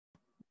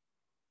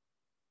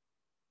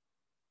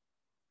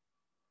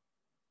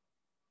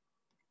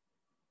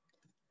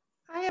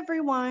Hi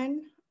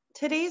everyone.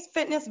 Today's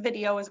fitness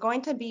video is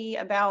going to be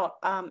about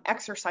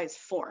exercise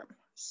form.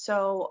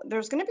 So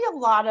there's going to be a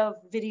lot of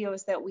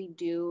videos that we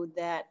do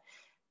that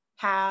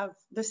have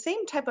the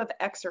same type of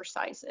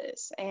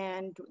exercises,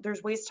 and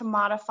there's ways to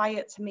modify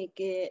it to make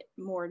it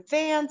more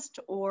advanced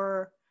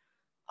or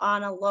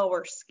on a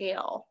lower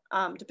scale,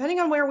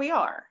 depending on where we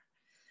are.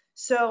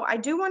 So I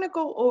do want to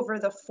go over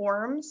the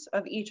forms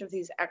of each of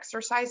these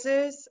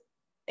exercises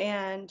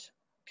and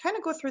kind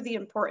of go through the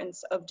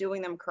importance of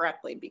doing them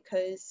correctly,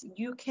 because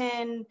you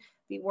can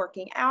be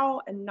working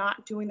out and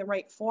not doing the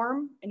right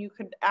form and you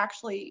could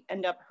actually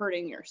end up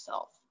hurting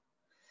yourself.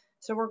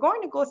 So we're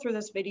going to go through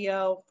this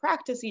video,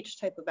 practice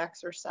each type of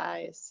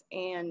exercise,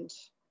 and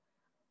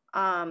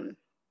um,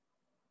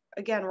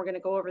 again, we're going to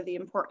go over the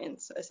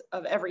importance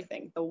of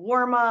everything, the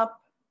warm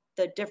up,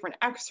 the different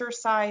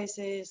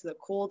exercises, the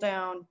cool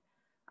down.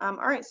 All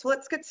right, so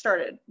let's get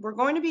started. We're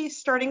going to be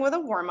starting with a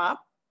warm up.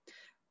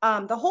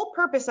 The whole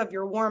purpose of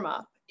your warm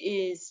up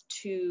is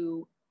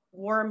to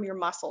warm your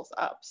muscles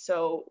up.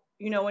 So,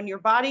 when your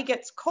body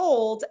gets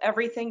cold,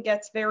 everything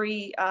gets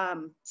very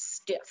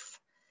stiff.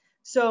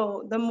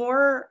 So the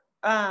more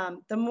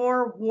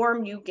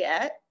warm you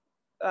get,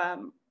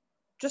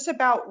 just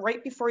about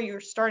right before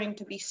you're starting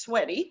to be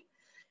sweaty,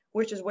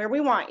 which is where we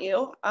want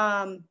you,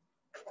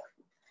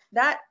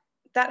 that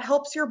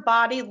helps your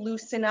body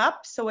loosen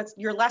up, so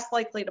you're less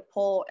likely to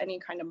pull any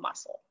kind of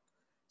muscle.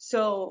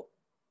 So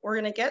we're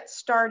going to get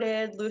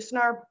started, loosen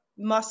our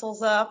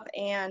muscles up,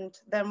 and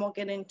then we'll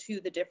get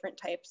into the different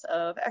types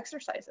of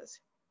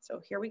exercises.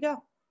 So here we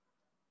go.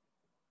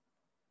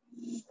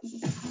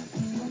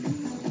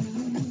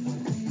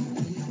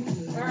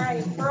 All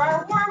right, for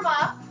our warm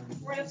up,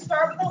 we're going to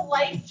start with a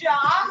light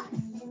jog.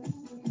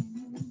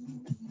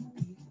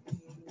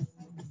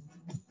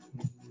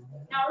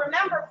 Now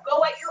remember,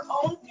 go at your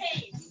own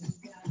pace.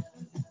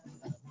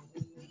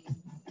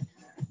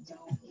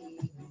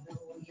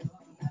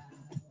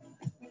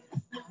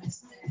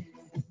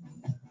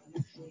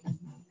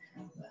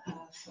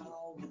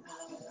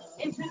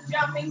 Into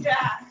jumping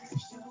jacks.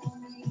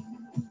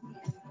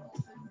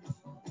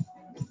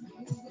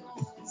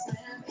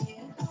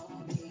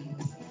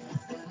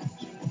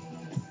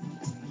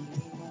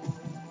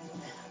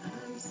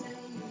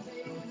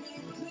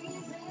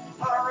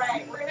 All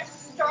right, we're going to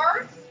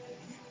start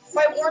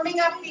by warming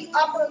up the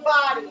upper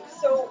body.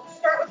 So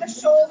start with the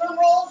shoulder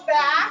rolls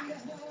back.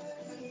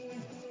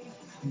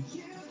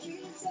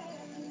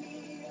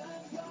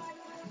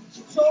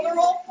 Shoulder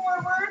roll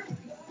forward.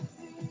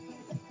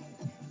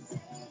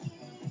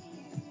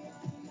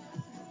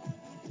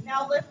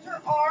 Now lift your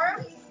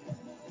arms.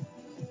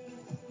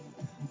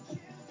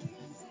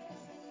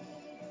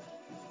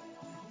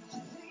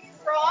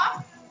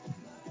 Cross.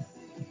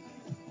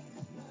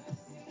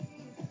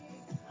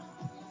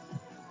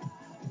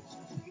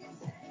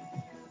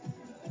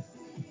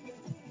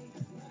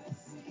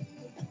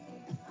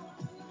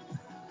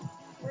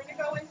 We're going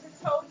to go into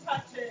toe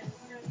touches.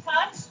 You're going to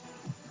touch,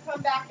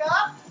 come back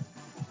up.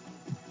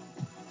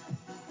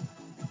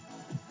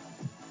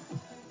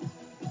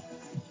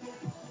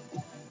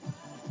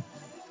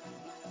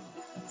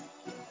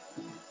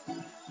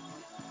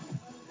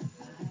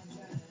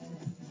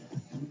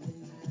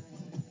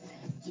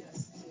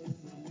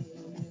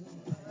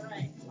 All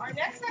right. Our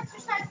next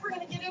exercise we're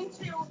going to get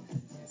into,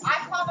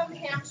 I call them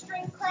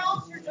hamstring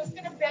curls. You're just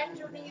going to bend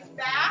your knees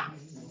back.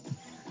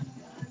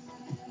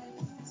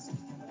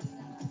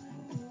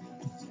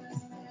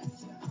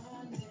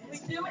 We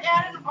do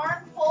add an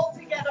arm pull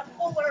to get a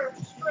fuller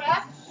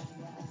stretch.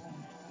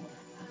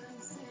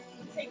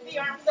 Take the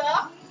arms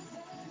up.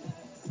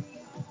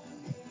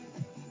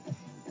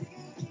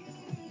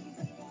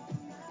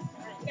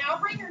 All right, now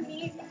bring your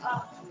knees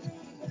up.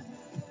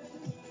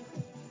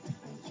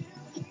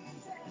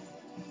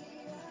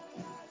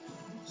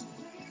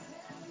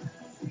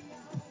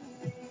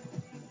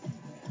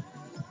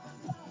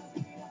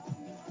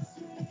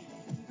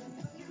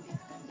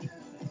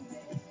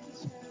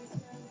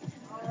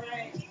 All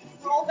right,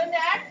 roll the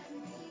neck.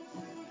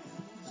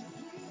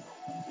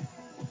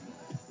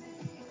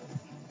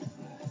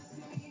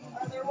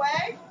 Other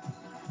way.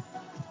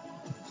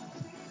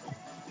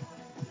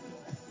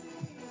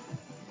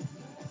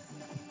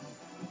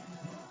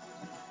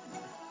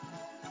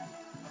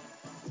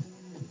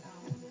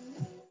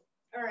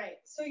 All right,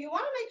 so you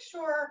want to make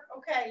sure,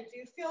 okay, do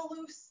you feel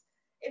loose?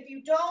 If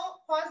you don't,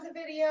 pause the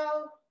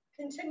video,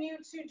 continue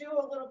to do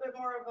a little bit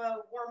more of a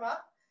warm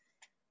up.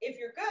 If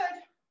you're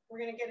good, we're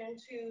going to get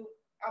into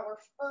our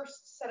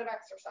first set of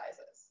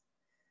exercises.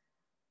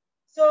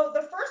 So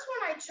the first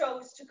one I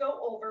chose to go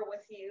over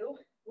with you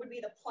would be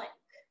the plank.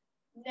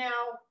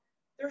 Now,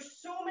 there's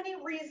so many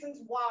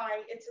reasons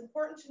why it's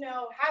important to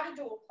know how to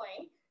do a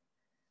plank.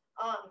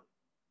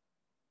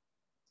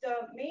 The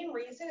main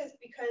reason is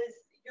because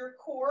your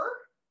core,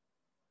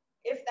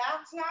 if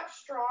that's not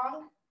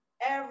strong,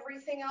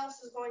 everything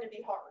else is going to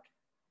be hard.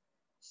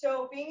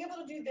 So being able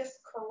to do this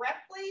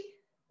correctly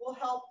will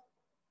help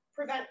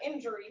prevent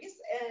injuries,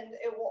 and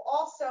it will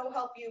also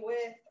help you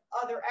with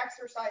other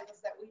exercises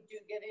that we do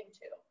get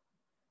into.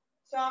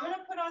 So I'm going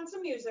to put on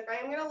some music. I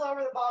am going to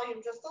lower the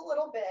volume just a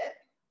little bit.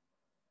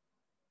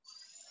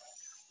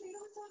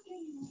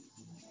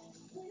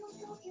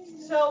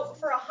 So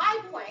for a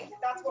high plank,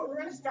 that's what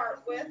we're going to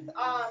start with.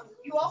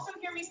 You also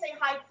hear me say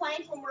high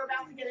plank when we're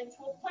about to get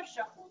into a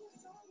push-up.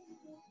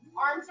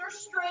 Arms are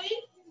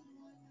straight.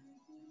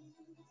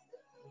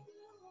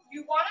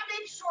 You want to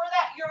make sure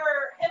that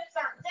your hips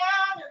aren't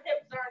down, your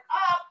hips aren't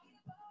up.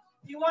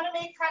 You want to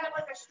make kind of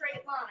like a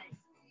straight line.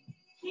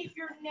 Keep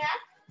your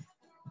neck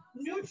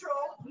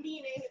neutral,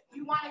 meaning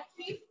you want to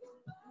keep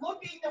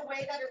looking the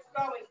way that it's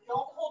going.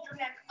 Don't hold your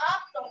neck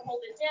up, don't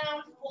hold it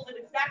down, hold it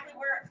exactly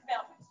where it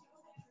felt.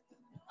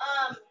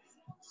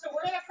 So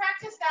we're going to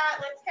practice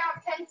that. Let's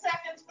count 10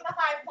 seconds for the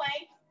high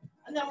plank,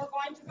 and then we're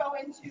going to go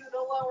into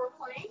the lower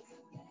plank.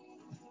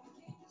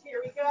 Here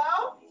we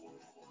go.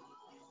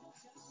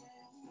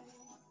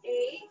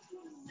 8,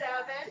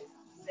 7,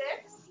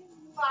 6,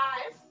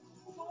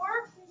 5,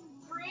 4,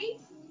 3,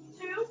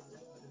 2,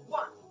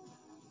 1.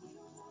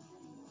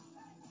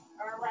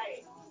 All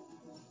right.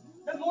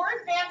 The more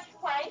advanced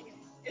plank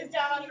is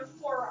down on your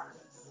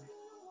forearms.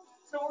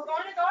 So we're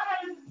going to go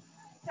ahead and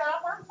set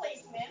up our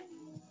placement.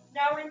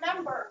 Now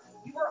remember,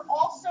 you are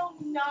also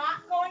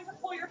not going to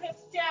pull your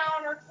hips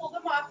down or pull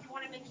them up. You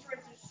want to make sure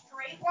it's a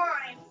straight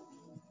line.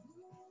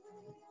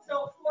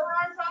 So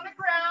forearms on the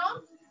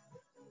ground.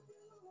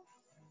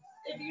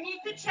 If you need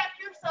to check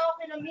yourself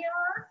in a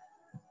mirror,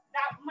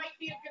 that might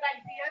be a good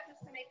idea just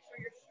to make sure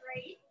you're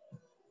straight.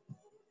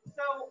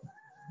 So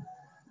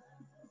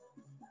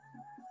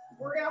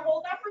we're going to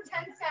hold that for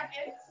 10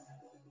 seconds.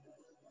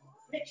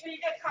 Make sure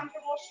you get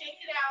comfortable, shake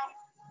it out.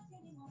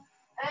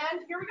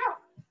 And here we go.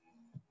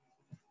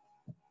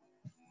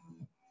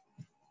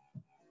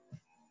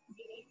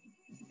 8,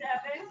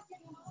 7, 6,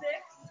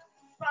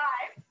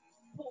 5,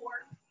 4,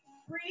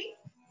 3,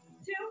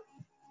 2,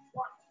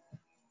 1.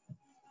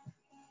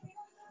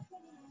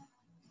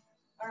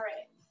 All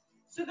right.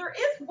 So there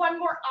is one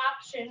more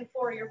option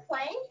for your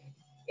plank.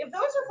 If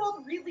those are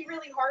both really,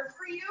 really hard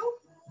for you,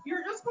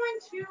 you're just going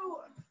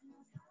to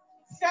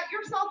set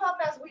yourself up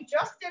as we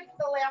just did for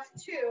the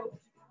last two,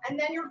 and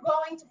then you're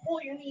going to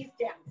pull your knees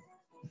down.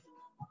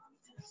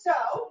 So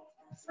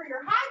for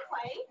your high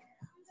plank,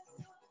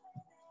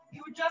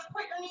 you would just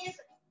put your knees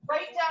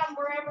right down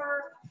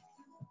wherever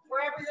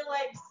your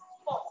legs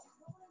fall.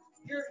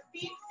 Your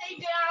feet stay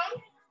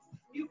down.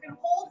 You can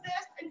hold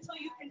this until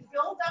you can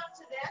build up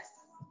to this.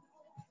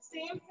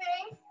 Same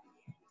thing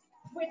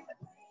with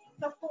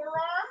the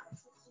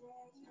forearms.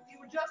 You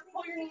would just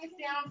pull your knees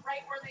down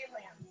right where they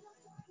land.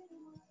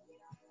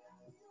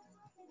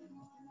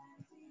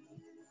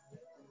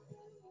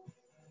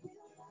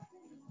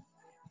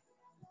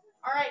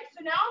 All right, so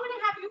now I'm going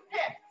to have you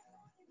pick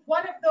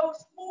one of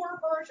those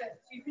four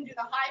versions. You can do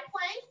the high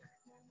plank,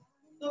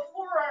 the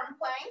forearm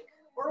plank,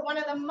 or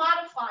one of the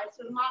modified.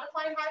 So the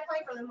modified high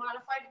plank or the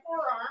modified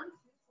forearm.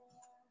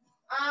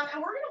 And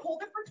we're going to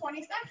hold it for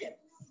 20 seconds.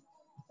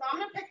 So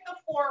I'm going to pick the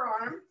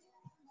forearm.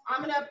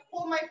 I'm going to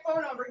pull my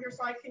phone over here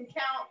so I can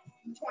count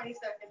 20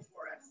 seconds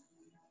for us.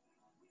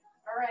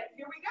 All right,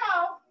 here we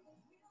go.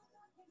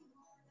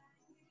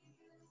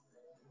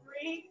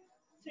 3,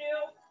 2,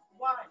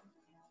 1.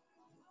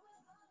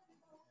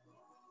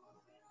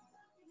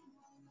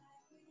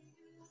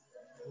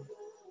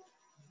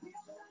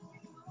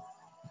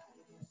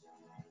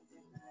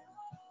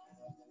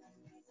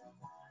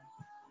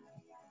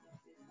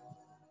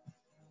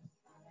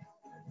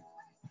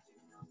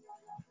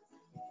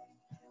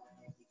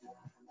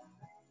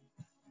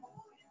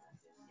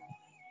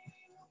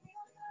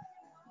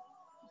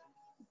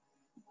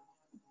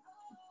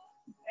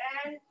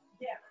 And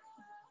down.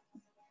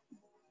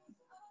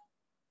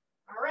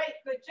 All right,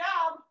 good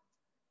job.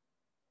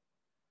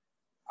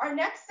 Our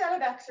next set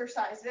of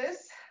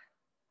exercises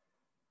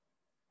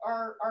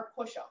are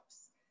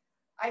push-ups.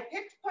 I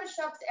picked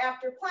push-ups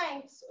after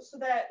planks so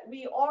that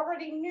we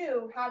already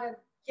knew how to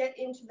get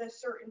into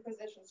this certain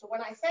position. So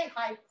when I say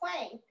high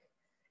plank,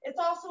 it's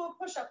also a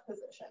push-up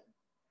position.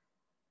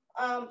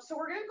 So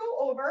we're going to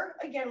go over,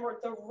 again,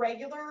 the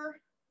regular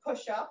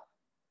push-up,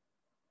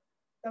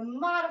 the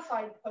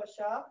modified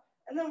push-up,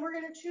 and then we're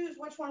going to choose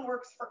which one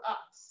works for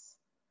us.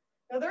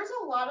 Now, there's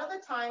a lot of the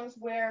times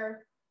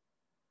where,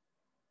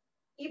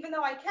 even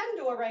though I can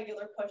do a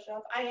regular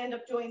push-up, I end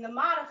up doing the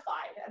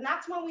modified. And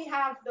that's when we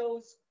have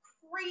those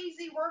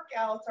crazy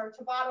workouts, our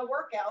Tabata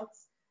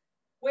workouts,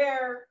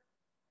 where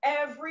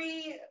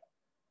every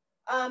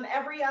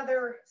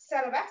other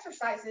set of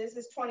exercises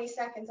is 20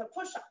 seconds of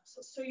push-ups.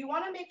 So you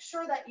want to make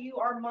sure that you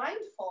are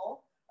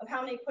mindful of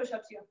how many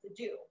push-ups you have to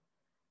do.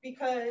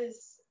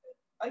 Because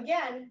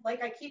again,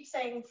 like I keep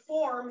saying,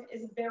 form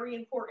is very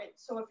important.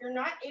 So if you're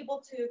not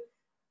able to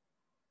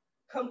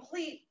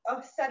complete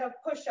a set of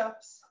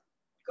push-ups,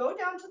 go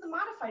down to the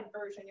modified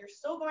version. You're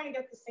still going to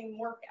get the same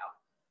workout.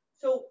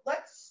 So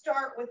let's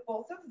start with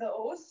both of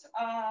those.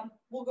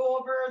 We'll go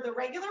over the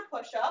regular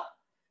push-up.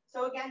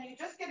 So again, you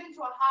just get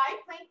into a high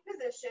plank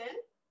position.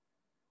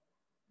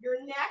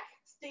 Your neck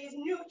stays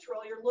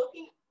neutral. You're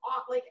looking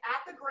like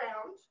at the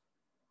ground,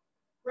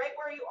 right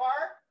where you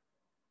are.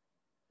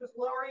 Just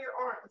lower your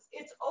arms.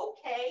 It's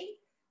okay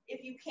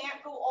if you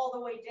can't go all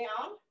the way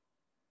down.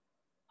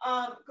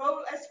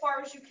 Go as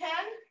far as you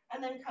can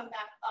and then come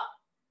back up.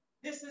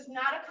 This is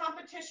not a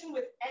competition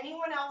with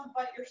anyone else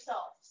but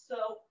yourself.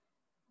 So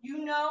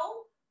you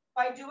know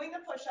by doing the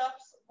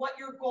push-ups what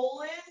your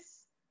goal is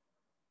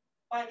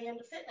by the end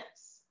of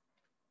fitness.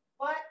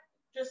 But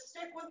just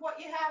stick with what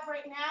you have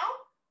right now,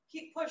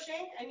 keep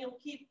pushing, and you'll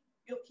keep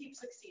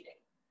succeeding.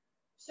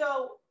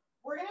 So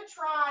we're gonna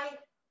try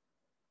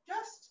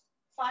just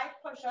 5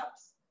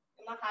 push-ups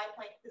in the high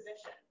plank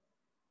position.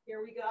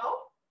 Here we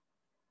go.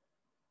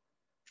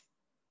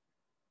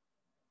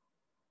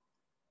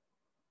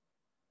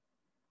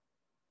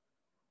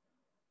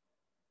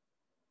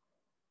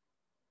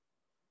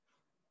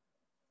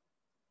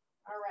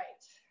 All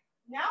right,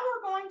 now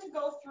we're going to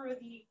go through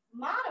the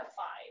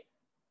modified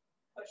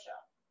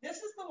push-up. This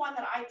is the one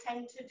that I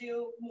tend to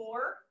do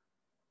more.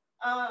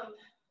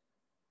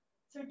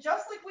 So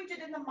just like we did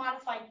in the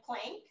modified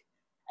plank,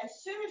 as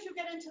soon as you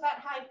get into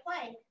that high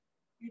plank,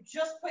 you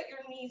just put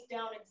your knees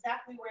down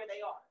exactly where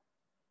they are.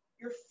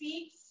 Your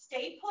feet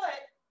stay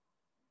put.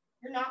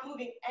 You're not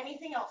moving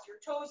anything else.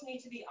 Your toes need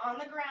to be on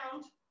the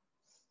ground.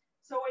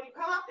 So when you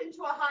come up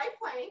into a high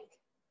plank,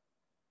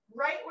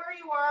 right where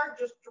you are,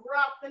 just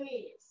drop the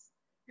knees.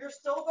 You're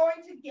still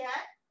going to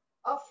get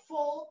a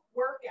full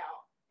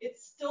workout.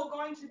 It's still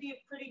going to be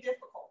pretty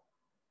difficult.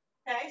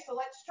 Okay, so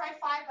let's try 5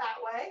 that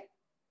way.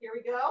 Here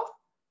we go.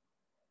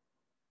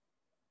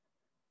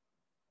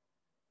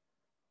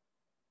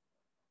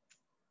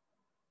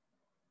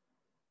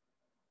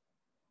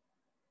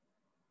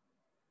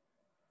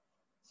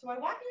 So I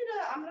want you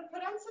to, I'm going to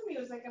put on some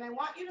music and I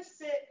want you to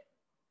sit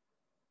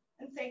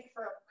and think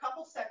for a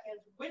couple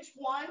seconds which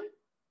one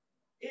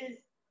is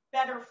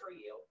better for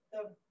you,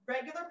 the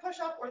regular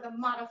push-up or the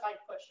modified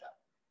push-up.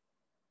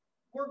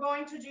 We're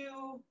going to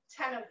do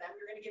 10 of them.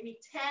 You're going to give me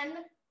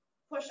 10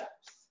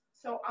 push-ups.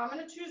 So I'm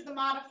going to choose the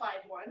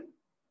modified one.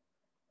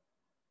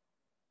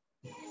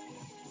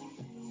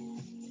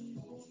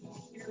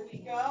 Here we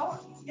go.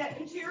 Get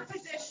into your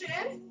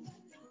position.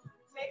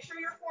 Make sure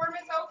your form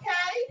is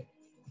okay.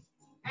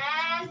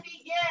 And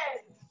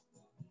begin.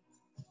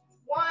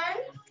 1,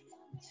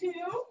 2,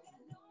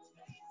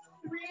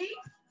 3,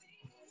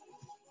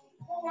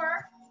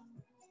 4,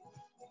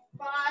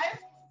 5,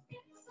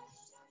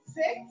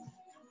 6,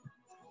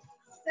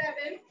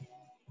 7,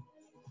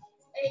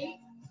 8,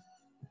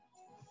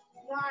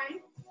 9,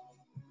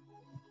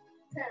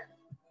 10.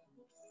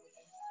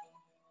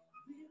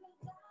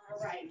 All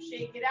right,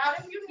 shake it out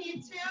if you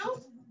need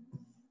to.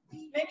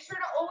 Make sure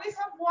to always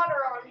have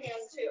water on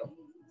hand too.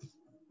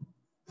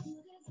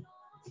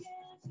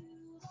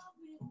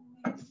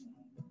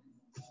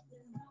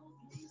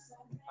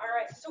 All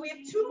right, so we have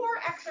 2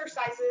 more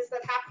exercises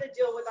that have to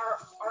deal with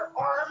our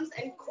arms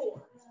and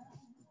core.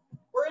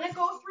 We're going to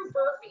go through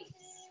burpees.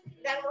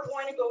 Then we're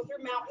going to go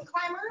through mountain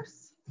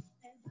climbers.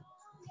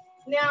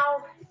 Now,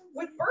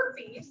 with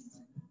burpees,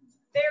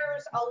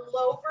 there's a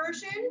low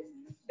version,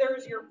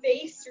 there's your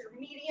base, your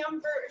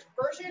medium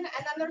version,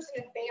 and then there's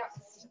an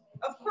advanced.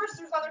 Of course,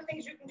 there's other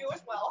things you can do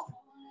as well.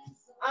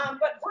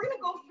 But we're going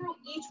to go through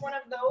each one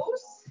of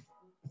those.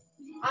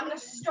 I'm going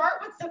to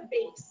start with the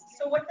base.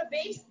 So what the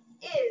base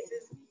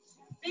is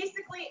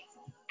basically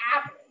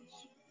average.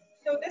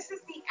 So this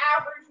is the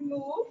average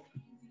move,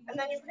 and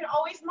then you can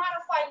always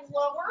modify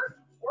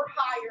lower or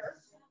higher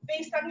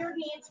based on your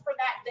needs for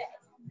that day.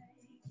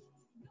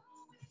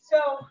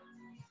 So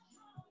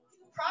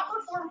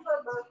proper form for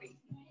a burpee.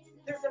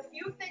 There's a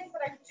few things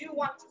that I do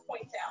want to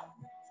point out.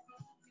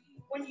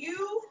 When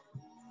you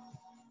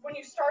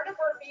start a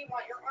burpee, you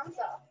want your arms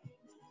up.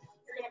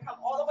 You're going to come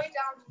all the way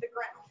down to the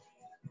ground.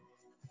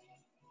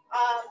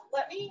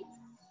 Let me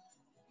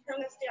turn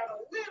this down a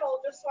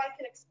little just so I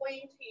can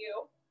explain to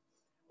you.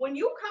 When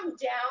you come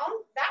down,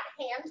 that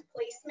hand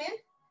placement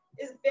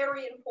is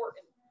very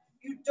important.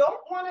 You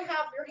don't want to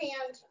have your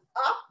hand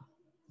up.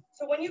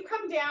 So when you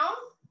come down,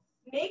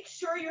 make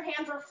sure your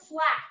hands are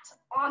flat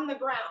on the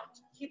ground.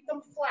 Keep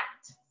them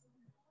flat.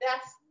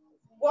 That's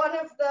one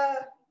of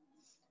the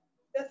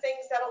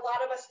things that a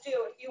lot of us do.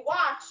 If you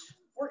watch,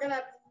 you're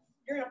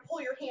gonna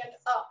pull your hand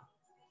up.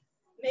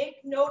 Make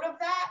note of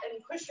that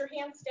and push your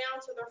hands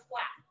down so they're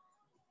flat.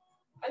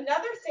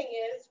 Another thing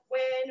is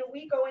when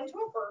we go into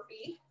a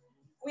burpee,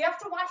 we have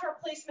to watch our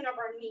placement of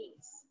our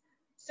knees.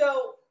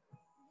 So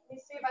let me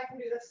see if I can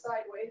do this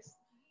sideways.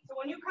 So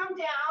when you come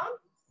down,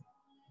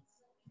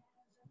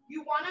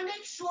 you want to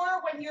make sure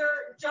when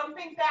you're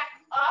jumping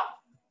back up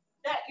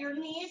that your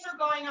knees are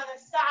going on the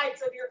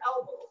sides of your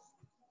elbows.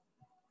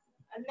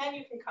 And then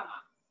you can come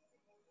up.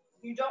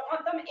 You don't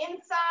want them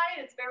inside.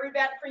 It's very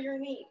bad for your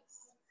knees.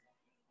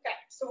 Okay,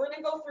 so we're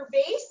going to go through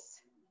base,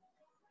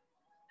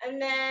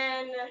 and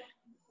then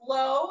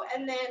low,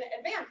 and then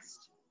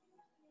advanced.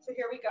 So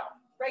here we go.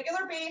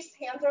 Regular base,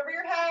 hands over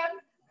your head,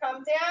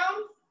 come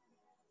down,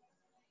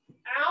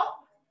 out,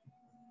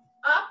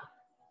 up,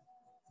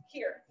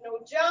 here. No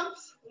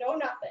jumps, no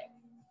nothing.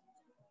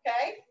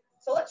 Okay,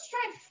 so let's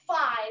try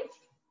 5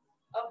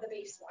 of the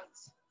base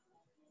ones.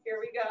 Here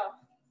we go.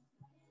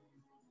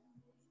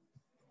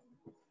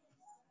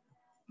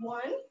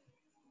 1,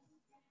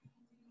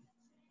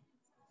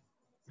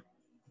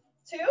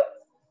 2,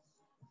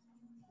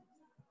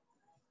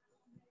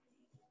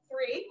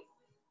 3,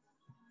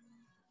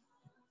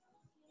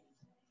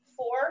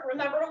 4.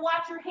 Remember to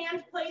watch your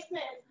hand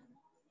placement.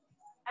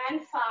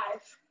 And 5.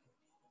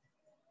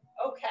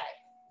 Okay.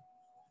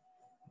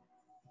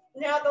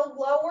 Now the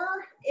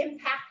lower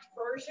impact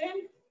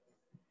version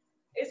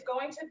is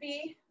going to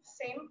be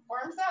same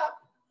arms up.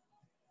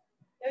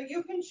 Now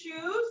you can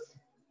choose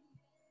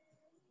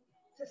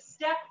to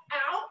step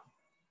out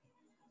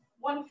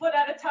 1 foot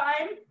at a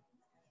time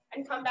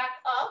and come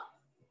back up.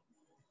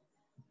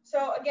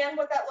 So again,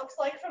 what that looks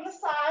like from the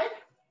side.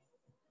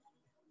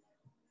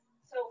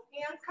 So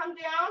hands come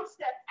down,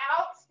 step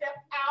out, step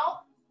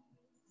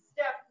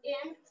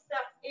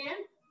in,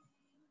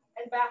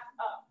 and back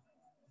up.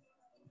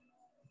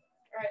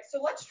 All right,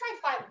 so let's try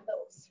 5 of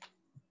those.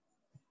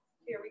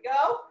 Here we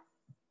go.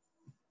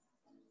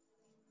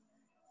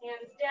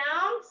 Hands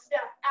down,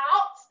 step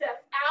out,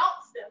 step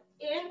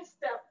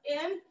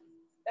in.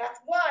 That's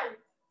 1.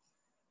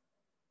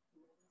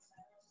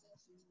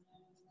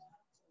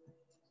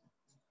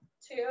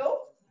 2.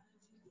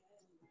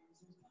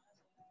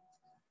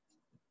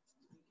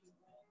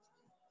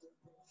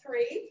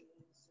 3.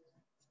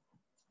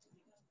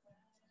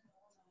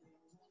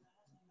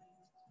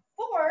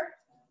 4.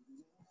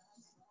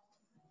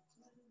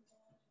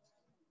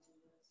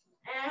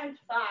 And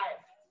 5.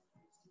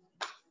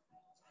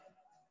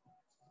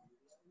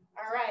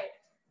 All right,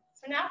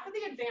 so now for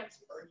the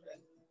advanced version.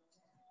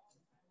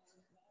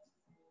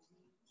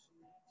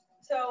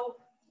 So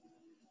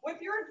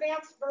with your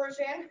advanced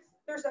version,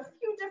 there's a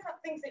few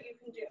different things that you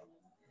can do.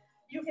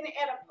 You can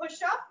add a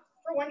push-up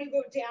for when you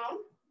go down.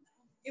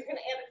 You can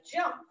add a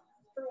jump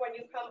for when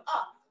you come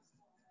up,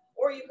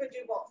 or you could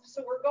do both.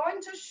 So we're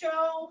going to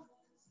show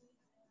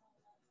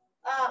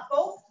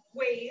both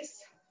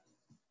ways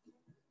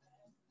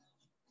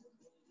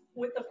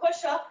with the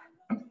push-up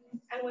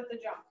and with the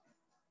jump.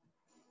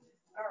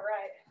 All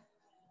right.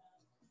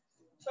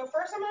 So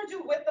first I'm going to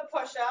do with the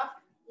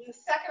push-up, and the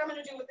second I'm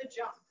going to do with the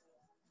jump.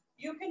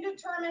 You can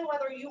determine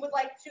whether you would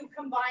like to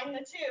combine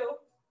the two.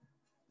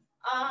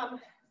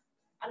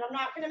 And I'm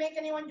not going to make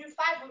anyone do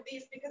 5 of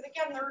these because,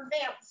 again, they're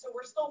advanced, so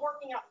we're still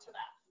working up to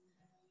that.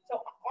 So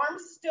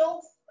arms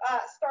still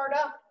start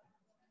up.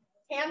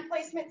 Hand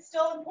placement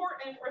still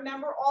important.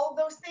 Remember all of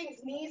those things.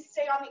 Knees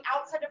stay on the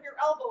outside of your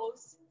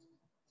elbows.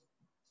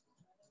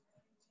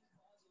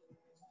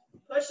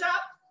 Push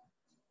up,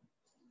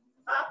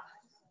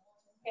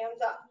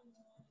 hands up.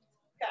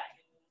 Okay.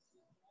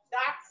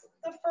 That's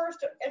the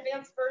first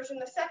advanced version.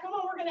 The second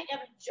one, we're going to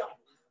add a jump.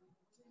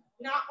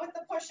 Not with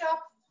the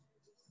push-up.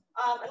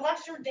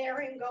 Unless you're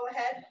daring, go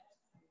ahead.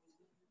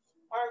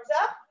 Arms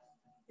up.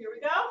 Here we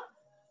go.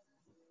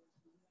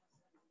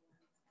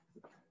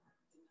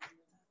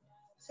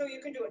 So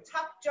you can do a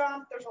tuck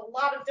jump. There's a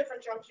lot of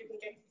different jumps you can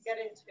get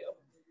into.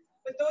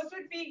 But those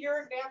would be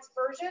your advanced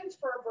versions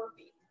for a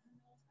burpee.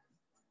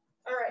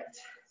 All right,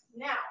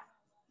 now.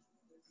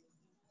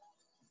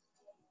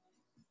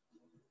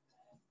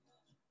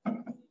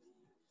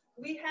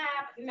 We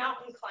have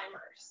mountain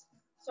climbers.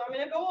 So I'm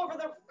going to go over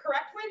the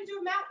correct way to do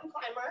a mountain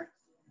climber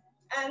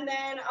and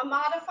then a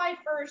modified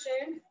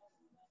version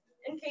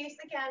in case,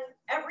 again,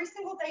 every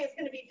single day is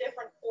going to be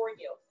different for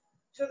you.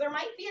 So there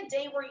might be a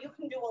day where you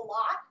can do a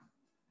lot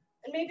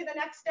and maybe the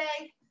next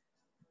day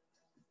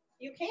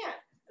you can't.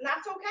 And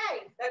that's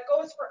okay. That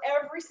goes for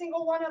every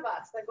single one of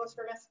us. That goes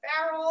for Miss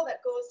Farrell.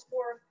 That goes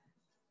for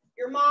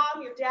your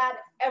mom, your dad,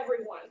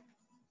 everyone.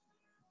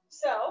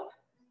 So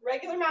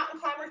regular mountain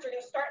climbers are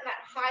going to start in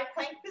that high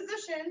plank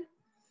position.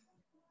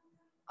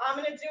 I'm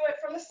going to do it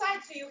from the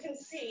side so you can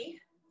see.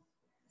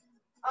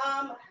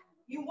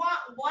 You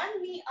want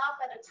one knee up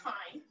at a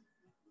time.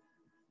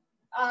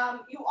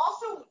 You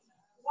also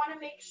want to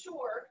make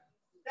sure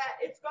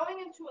that it's going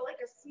into like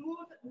a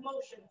smooth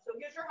motion. So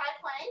here's your high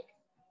plank.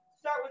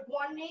 Start with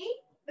one knee,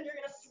 then you're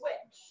going to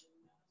switch.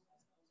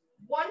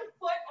 1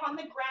 foot on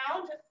the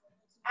ground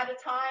at a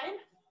time,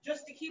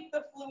 just to keep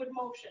the fluid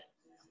motion.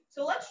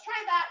 So let's try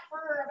that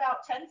for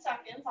about 10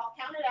 seconds. I'll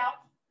count it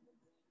out,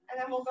 and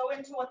then we'll go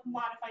into what the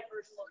modified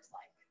version looks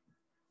like.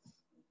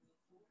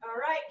 All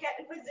right, get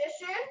in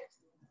position.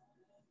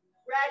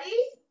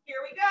 Ready? Here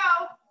we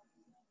go.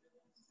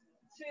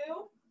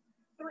 2,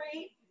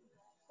 3,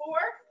 4,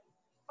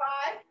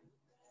 5,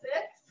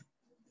 6,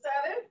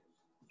 7,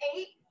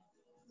 8,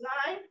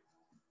 9,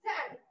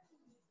 10.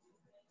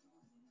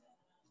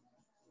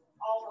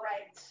 All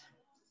right.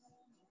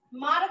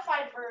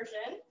 Modified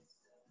version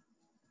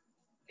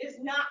is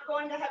not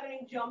going to have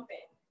any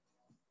jumping.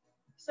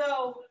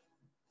 So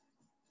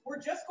we're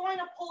just going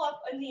to pull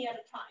up a knee at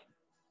a time.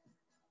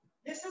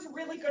 This is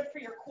really good for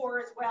your core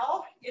as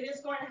well. It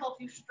is going to help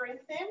you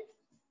strengthen.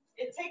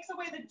 It takes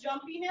away the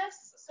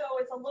jumpiness, so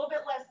it's a little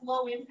bit less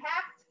low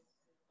impact,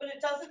 but it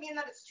doesn't mean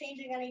that it's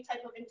changing any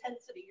type of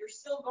intensity. You're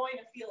still going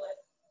to feel it.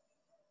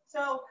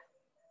 So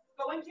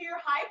go into your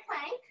high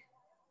plank.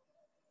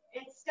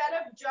 Instead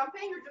of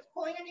jumping, you're just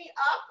pulling a knee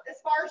up as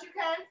far as you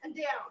can and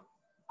down.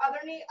 Other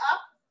knee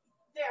up,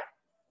 down.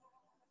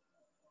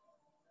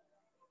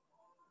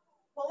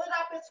 Pull it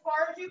up as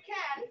far as you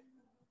can.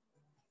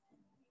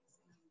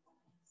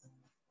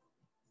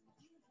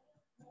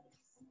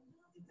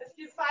 Let's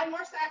do 5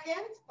 more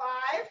seconds.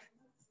 5,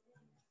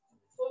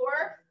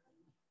 4,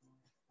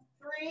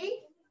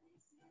 3,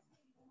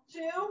 2,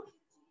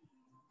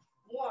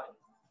 1.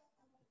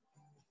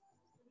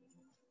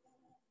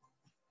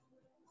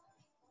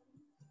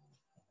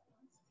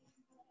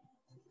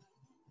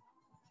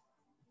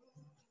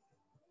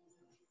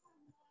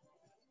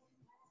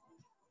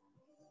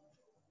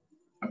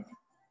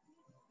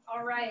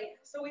 All right,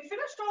 so we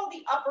finished all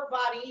the upper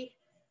body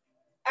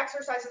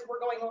exercises we're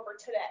going over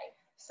today.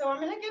 So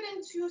I'm going to get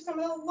into some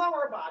of the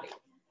lower body.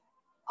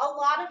 A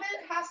lot of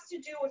it has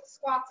to do with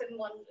squats and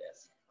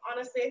lunges.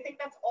 Honestly, I think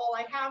that's all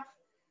I have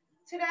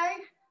today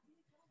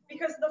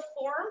because the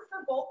form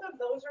for both of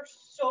those are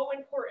so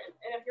important.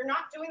 And if you're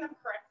not doing them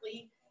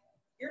correctly,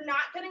 you're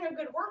not getting a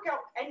good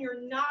workout and you're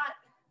not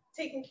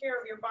taking care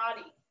of your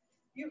body.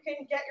 You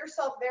can get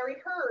yourself very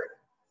hurt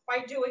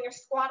by doing a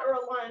squat or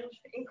a lunge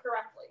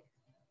incorrectly.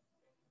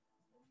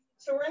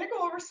 So we're going to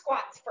go over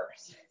squats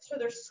first. So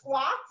there's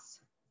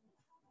squats,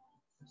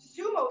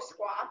 sumo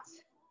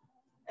squats,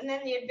 and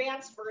then the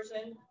advanced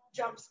version,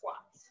 jump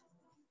squats.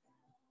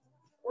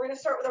 We're going to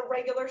start with a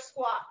regular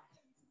squat.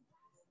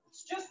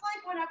 It's just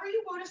like whenever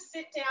you go to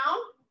sit down,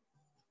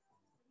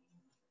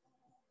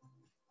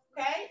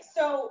 okay?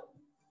 So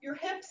your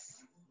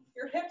hips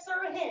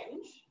are a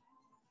hinge.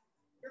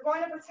 You're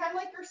going to pretend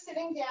like you're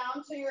sitting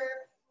down, so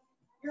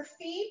your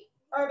feet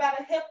are about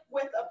a hip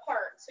width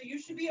apart. So you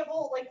should be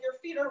able, like your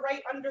feet are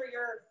right under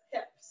your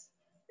hips.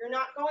 You're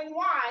not going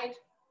wide.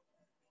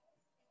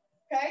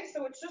 Okay,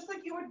 so it's just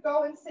like you would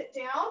go and sit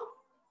down,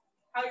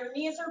 how your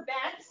knees are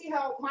bent. See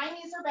how my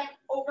knees are bent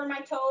over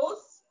my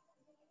toes?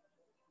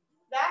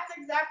 That's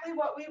exactly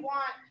what we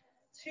want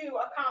to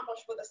accomplish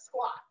with a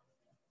squat.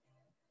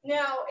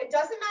 Now, it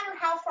doesn't matter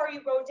how far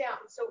you go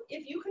down. So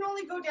if you can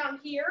only go down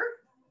here,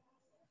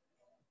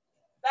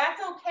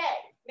 that's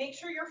okay. Make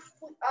sure your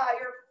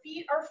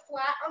feet are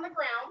flat on the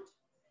ground.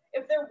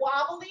 If they're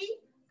wobbly,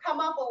 come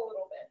up a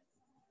little bit.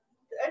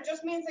 It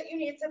just means that you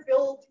need to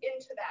build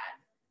into that.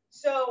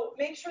 So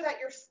make sure that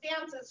your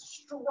stance is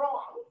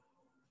strong,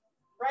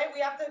 right? We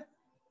have to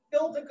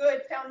build a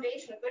good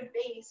foundation, a good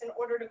base in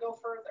order to go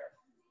further.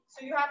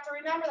 So you have to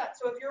remember that.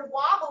 So if you're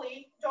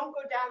wobbly, don't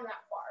go down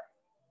that far.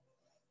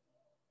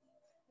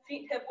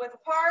 Feet hip width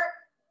apart.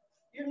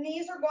 Your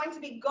knees are going to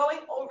be going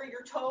over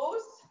your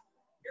toes.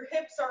 Your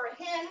hips are a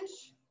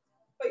hinge,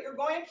 but you're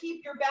going to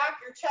keep your back,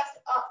 your chest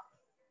up.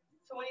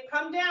 So when you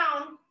come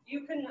down,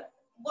 you can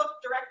look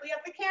directly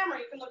at the camera.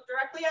 You can look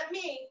directly at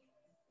me.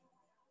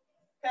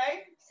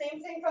 Okay,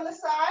 same thing from the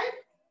side.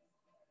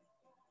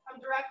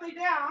 I'm directly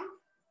down.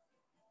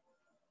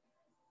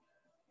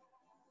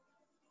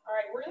 All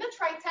right, we're going to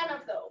try 10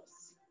 of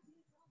those.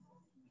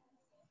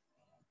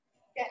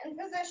 Get in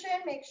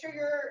position. Make sure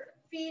your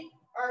feet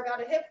are about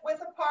a hip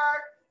width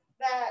apart,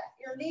 that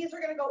your knees are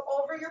going to go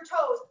over your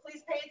toes.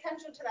 Please pay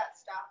attention to that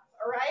stuff.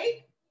 All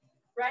right?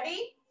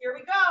 Ready? Here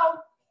we go.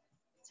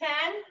 10,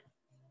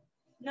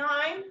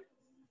 9,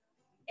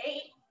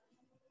 8,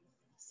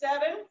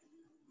 7,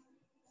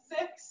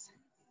 6,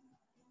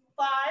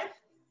 5,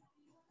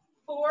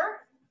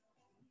 4,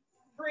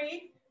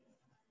 3,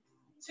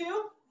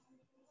 2,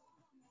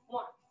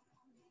 1.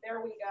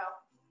 There we go.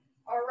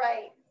 All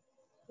right.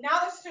 Now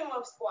the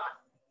sumo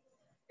squat.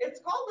 It's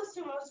called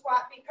the sumo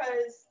squat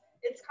because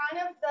it's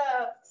kind of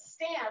the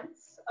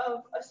stance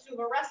of a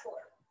sumo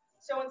wrestler.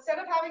 So instead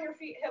of having your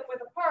feet hip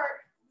width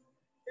apart,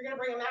 you're going to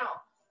bring them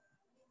out.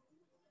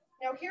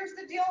 Now here's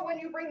the deal when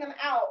you bring them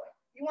out.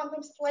 You want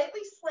them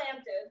slightly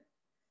slanted,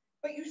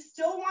 but you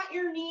still want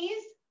your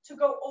knees to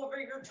go over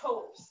your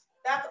toes.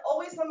 That's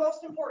always the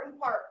most important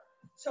part.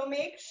 So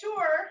make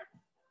sure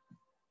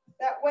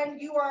that when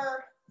you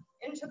are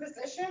into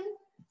position,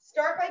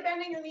 start by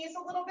bending your knees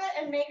a little bit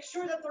and make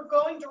sure that they're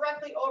going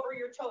directly over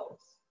your toes.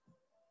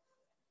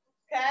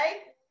 Okay?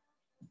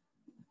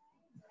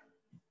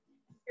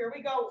 Here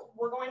we go.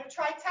 We're going to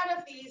try 10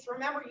 of these.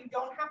 Remember, you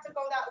don't have to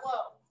go that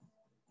low.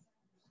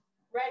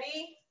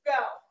 Ready?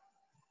 Go.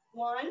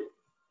 1,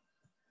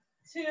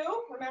 2.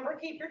 Remember,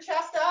 keep your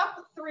chest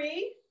up.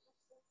 3,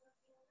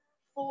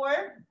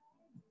 4,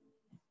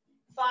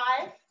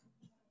 5,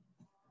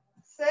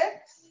 6,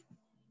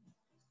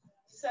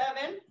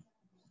 7,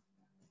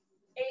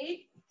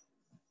 8,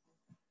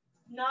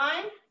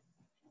 9,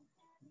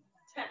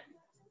 10.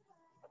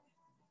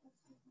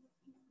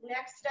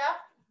 Next up,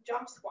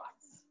 jump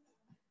squats.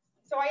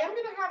 So I am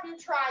going to have you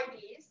try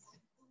these.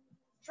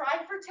 Try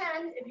for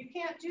 10. If you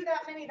can't do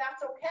that many,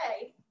 that's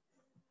okay.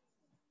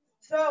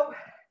 So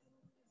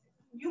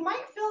you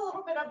might feel a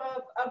little bit of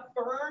a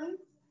burn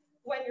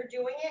when you're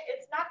doing it.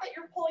 It's not that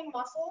you're pulling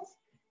muscles.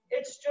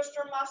 It's just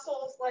your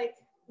muscles like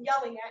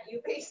yelling at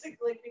you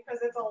basically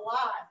because it's a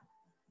lot.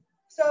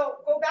 So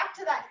go back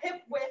to that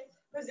hip width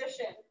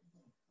position,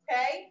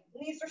 okay?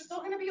 Knees are still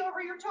going to be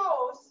over your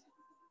toes.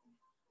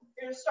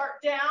 You're going to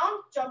start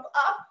down, jump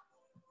up,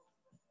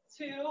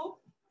 2,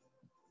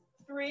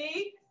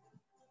 3,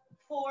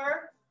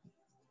 4,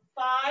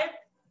 5,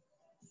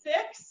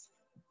 6,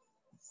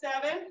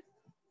 7,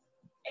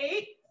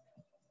 8,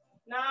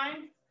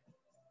 9,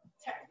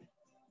 10.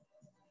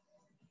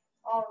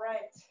 All right,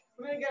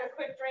 I'm gonna get a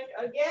quick drink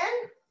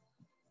again.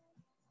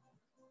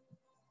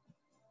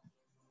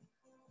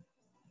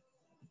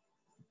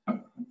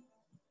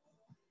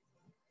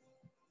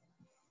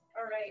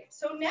 All right,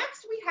 so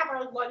next we have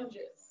our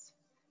lunges.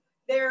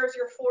 There's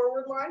your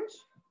forward lunge,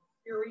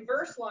 your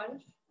reverse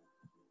lunge,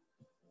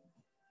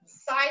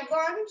 side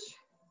lunge,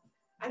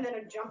 and then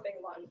a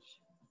jumping lunge.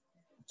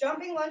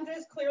 Jumping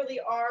lunges clearly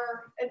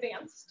are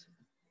advanced,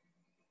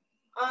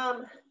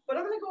 but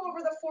I'm gonna go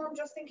over the form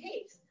just in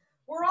case.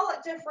 We're all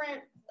at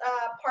different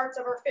parts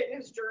of our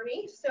fitness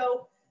journey,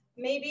 so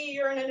maybe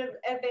you're in an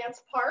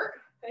advanced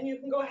part and you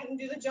can go ahead and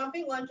do the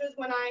jumping lunges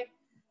when I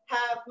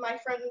have my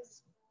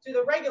friends do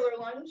the regular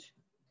lunge.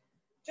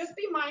 Just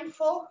be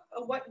mindful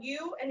of what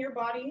you and your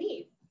body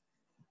need.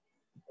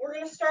 We're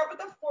gonna start with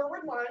a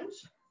forward lunge.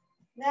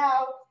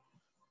 Now,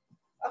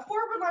 a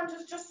forward lunge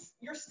is just,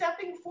 you're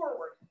stepping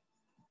forward,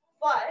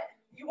 but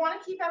you wanna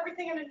keep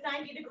everything in a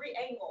 90-degree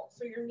angle.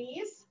 So your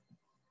knees,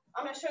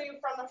 I'm gonna show you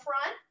from the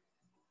front,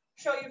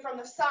 show you from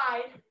the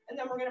side, and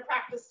then we're gonna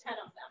practice 10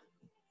 of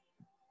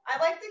them. I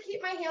like to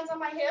keep my hands on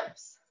my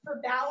hips for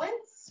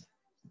balance.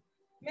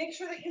 Make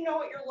sure that you know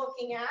what you're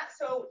looking at.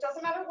 So it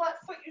doesn't matter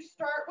what foot you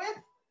start with,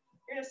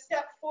 you're gonna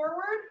step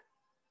forward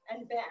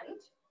and bend.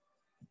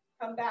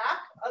 Come back,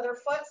 other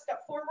foot,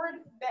 step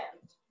forward,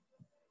 bend.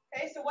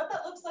 Okay, so what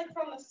that looks like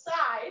from the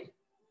side,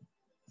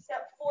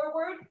 step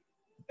forward,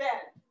 bend.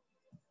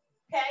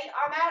 Okay,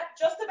 I'm at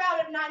just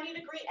about a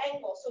 90-degree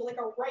angle, so like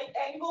a right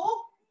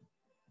angle.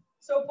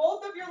 So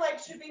both of your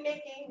legs should be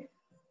making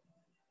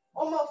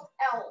almost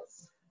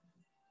L's.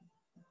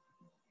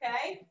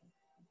 Okay,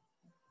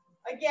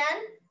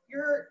 again,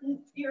 your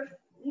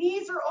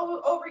knees are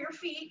over your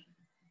feet.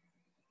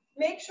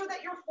 Make sure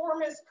that your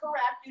form is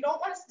correct. You don't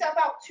want to step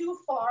out too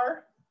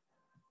far.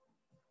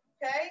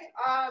 Okay,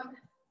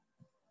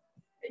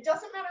 it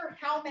doesn't matter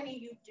how many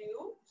you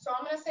do. So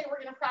I'm going to say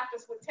we're going to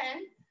practice with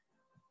 10.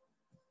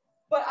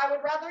 But I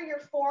would rather your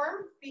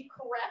form be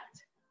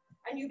correct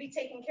and you be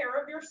taking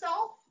care of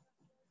yourself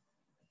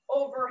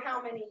over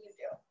how many you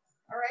do.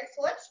 All right,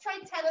 so let's try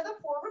 10 of the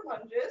forward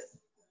lunges.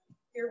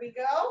 Here we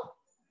go.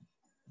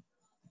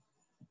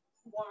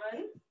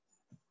 1,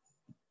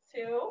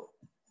 2,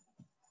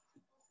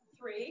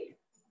 3,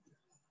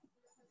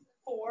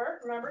 4.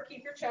 Remember,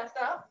 keep your chest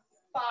up.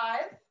 5,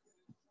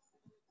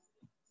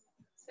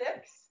 6,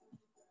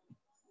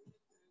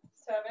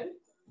 7,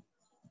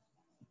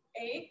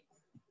 8,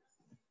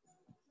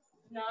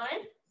 9,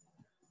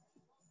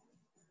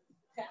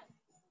 10.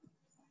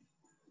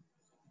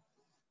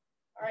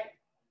 All right.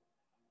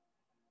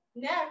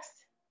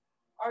 Next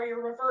are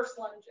your reverse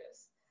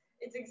lunges.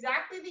 It's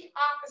exactly the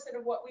opposite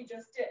of what we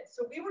just did.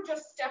 So we were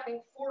just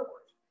stepping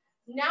forward.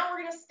 Now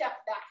we're going to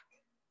step back.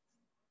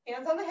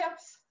 Hands on the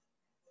hips.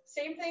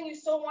 Same thing, you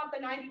still want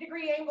the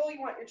 90-degree angle. You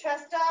want your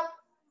chest up.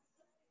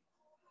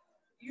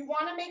 You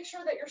want to make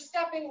sure that you're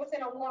stepping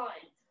within a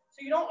line.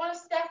 So you don't want to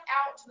step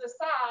out to the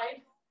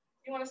side.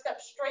 You want to step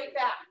straight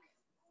back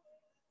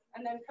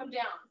and then come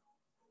down.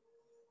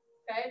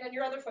 Okay, and then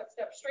your other foot,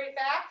 step straight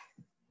back.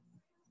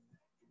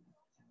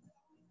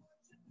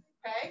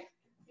 Okay,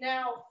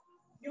 now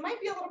you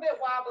might be a little bit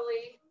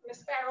wobbly.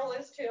 Miss Farrell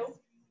is too.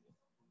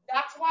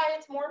 That's why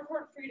it's more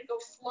important for you to go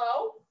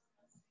slow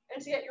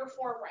and to get your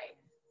form right.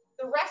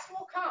 The rest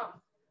will come.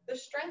 The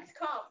strength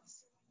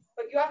comes,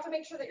 but you have to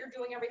make sure that you're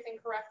doing everything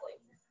correctly.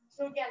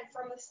 So again,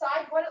 from the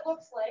side, what it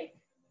looks like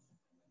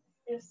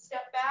is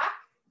step back,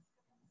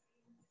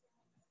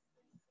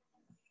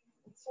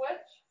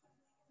 switch.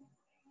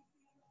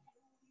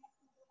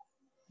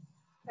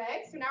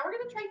 Okay, so now we're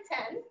going to try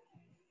 10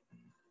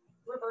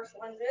 reverse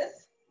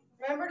lunges.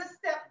 Remember to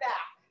step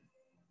back.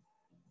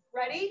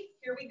 Ready?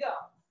 Here we go.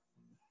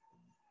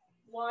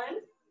 1,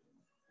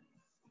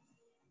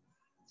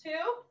 2,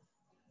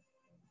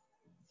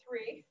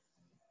 3,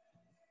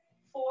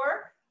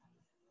 4,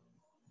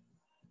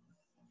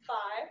 5,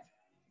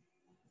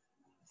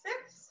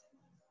 6,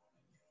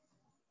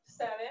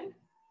 7,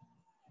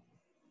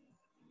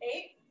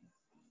 8,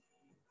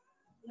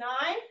 9,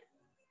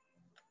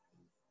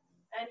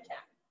 and 10.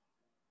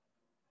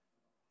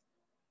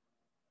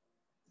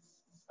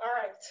 All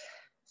right,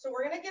 so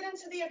we're going to get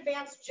into the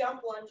advanced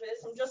jump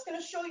lunges. I'm just going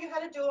to show you how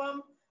to do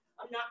them.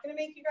 I'm not going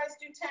to make you guys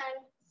do 10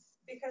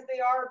 because they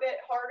are a bit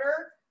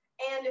harder.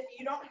 And if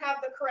you don't have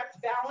the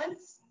correct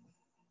balance,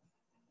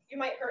 you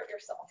might hurt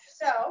yourself.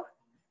 So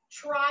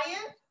try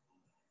it,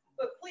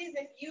 but please,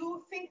 if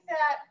you think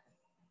that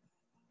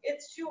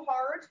it's too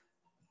hard,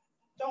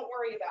 don't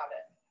worry about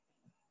it,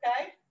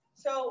 okay?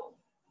 So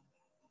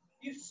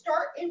you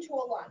start into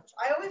a lunge.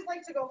 I always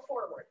like to go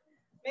forward.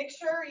 Make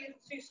sure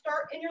you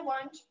start in your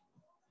lunge,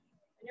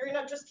 and you're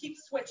gonna just keep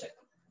switching.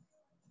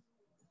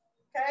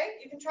 Okay,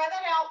 you can try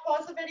that out.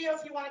 Pause the video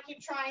if you want to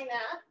keep trying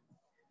that.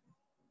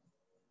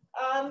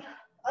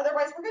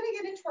 Otherwise, we're gonna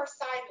get into our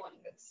side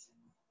lunges.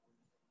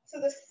 So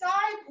the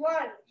side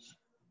lunge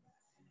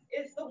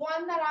is the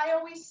one that I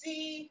always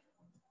see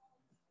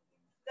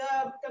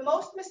the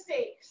most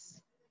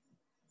mistakes.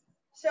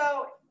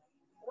 So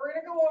we're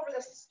gonna go over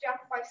this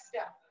step by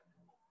step.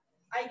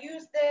 I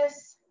use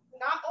this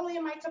not only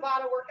in my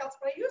Tabata workouts,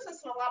 but I use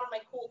this in a lot of my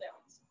cool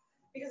downs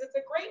because it's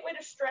a great way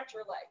to stretch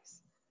your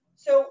legs.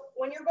 So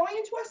when you're going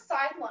into a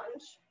side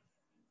lunge,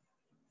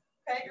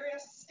 okay, you're gonna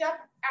step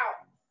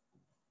out.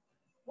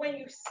 When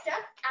you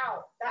step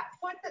out, that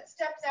foot that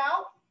steps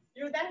out,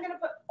 you're then gonna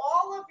put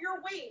all of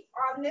your weight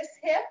on this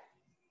hip.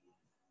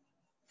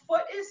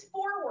 Foot is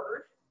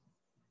forward,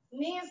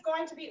 knee is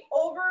going to be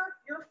over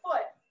your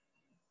foot.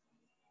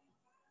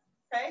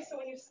 Okay, so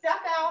when you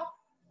step out,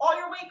 all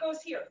your weight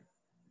goes here.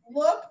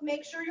 Look,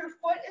 make sure your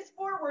foot is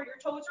forward, your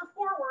toes are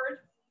forward,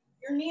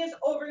 your knee is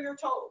over your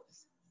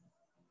toes.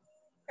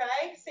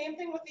 Okay, same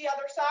thing with the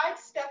other side.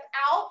 Step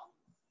out,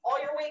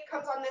 all your weight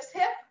comes on this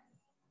hip.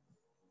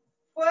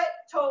 Foot,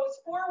 toes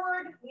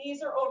forward,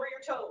 knees are over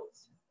your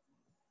toes.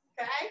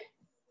 Okay,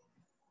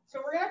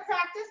 so we're gonna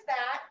practice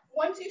that.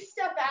 Once you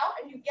step out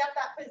and you get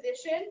that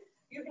position,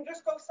 you can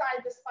just go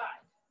side to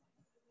side.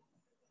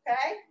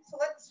 Okay, so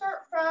let's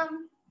start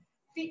from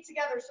feet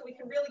together so we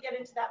can really get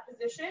into that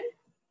position.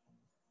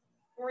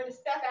 We're gonna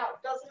step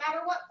out. Doesn't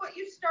matter what foot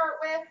you start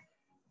with,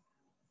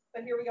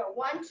 but here we go.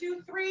 1,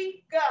 2,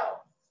 3, go.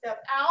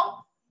 Step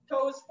out,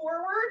 toes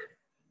forward.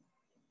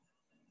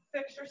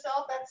 Fix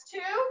yourself, that's 2,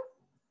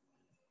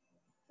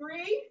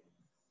 3,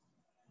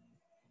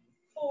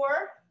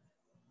 4,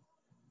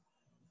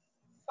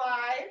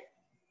 5,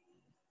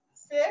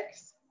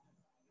 6,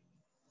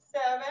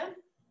 7,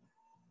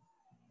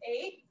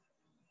 8,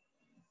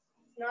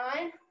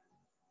 9,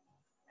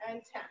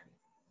 and 10.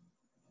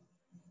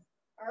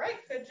 All right,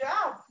 good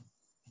job.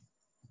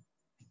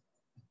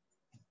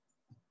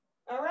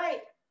 All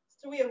right,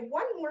 so we have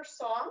one more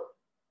song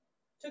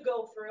to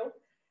go through,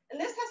 and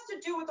this has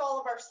to do with all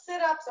of our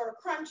sit-ups, our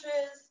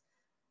crunches.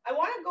 I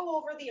want to go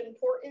over the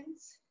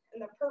importance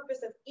and the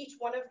purpose of each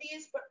one of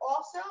these, but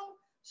also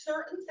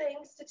certain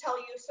things to tell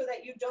you so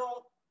that you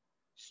don't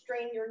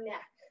strain your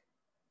neck.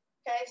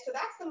 Okay, so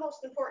that's the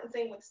most important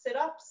thing with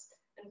sit-ups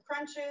and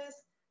crunches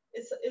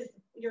is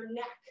your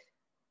neck.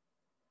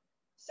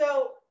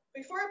 So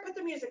before I put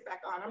the music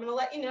back on, I'm going to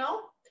let you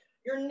know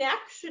your neck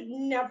should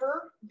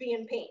never be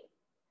in pain.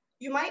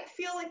 You might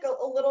feel like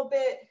a little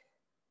bit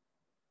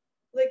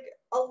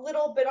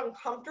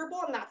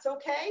uncomfortable, and that's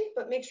okay,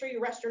 but make sure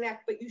you rest your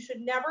neck. But you should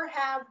never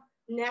have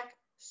neck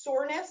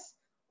soreness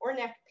or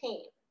neck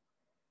pain.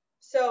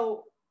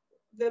 So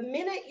the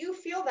minute you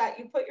feel that,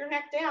 you put your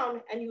neck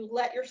down and you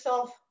let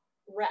yourself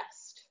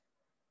rest.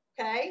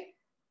 Okay?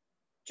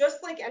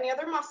 Just like any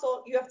other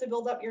muscle, you have to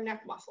build up your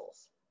neck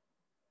muscles.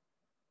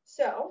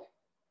 So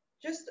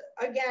just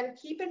again,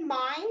 keep in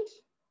mind,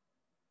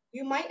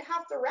 you might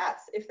have to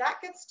rest. If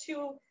that gets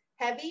too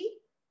heavy,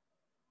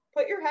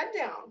 put your head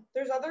down.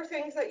 There's other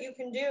things that you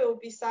can do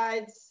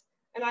besides,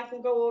 and I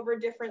can go over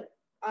different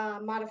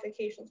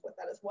modifications with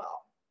that as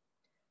well.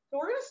 So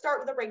we're going to start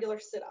with a regular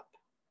sit-up.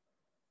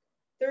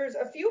 There's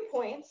a few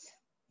points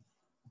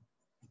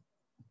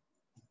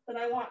that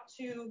I want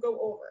to go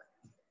over.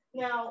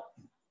 Now,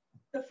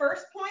 the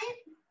first point,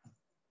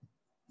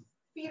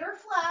 feet are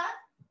flat,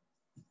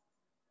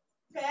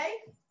 okay?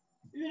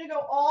 You're gonna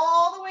go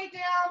all the way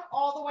down,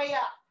 all the way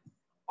up.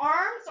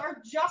 Arms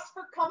are just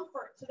for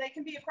comfort, so they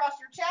can be across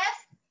your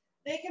chest,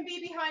 they can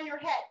be behind your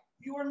head.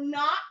 You are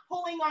not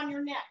pulling on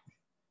your neck,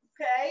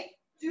 okay?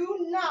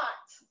 Do not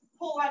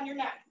pull on your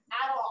neck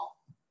at all.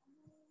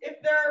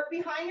 If they're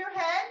behind your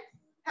head,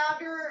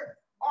 have your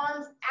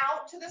arms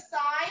out to the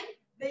side.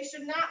 They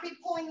should not be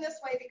pulling this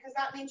way because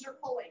that means you're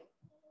pulling,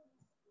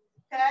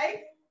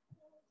 okay?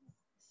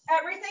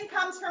 Everything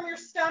comes from your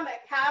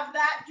stomach. Have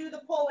that do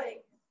the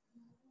pulling,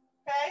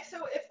 okay?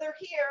 So if they're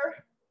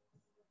here,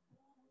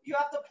 you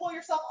have to pull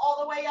yourself all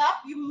the way up.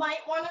 You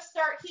might want to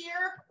start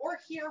here or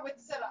here with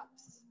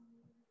sit-ups,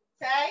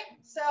 okay?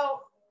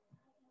 So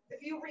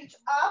if you reach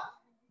up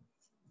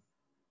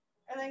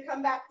and then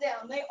come back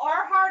down. They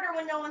are harder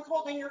when no one's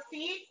holding your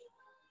feet.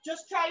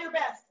 Just try your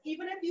best.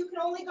 Even if you can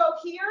only go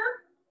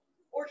here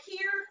or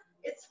here,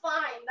 it's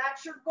fine.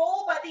 That's your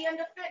goal by the end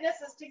of fitness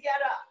is to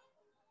get up.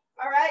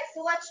 All right,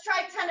 so let's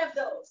try 10 of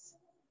those.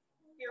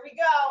 Here we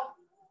go.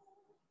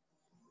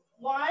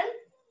 1,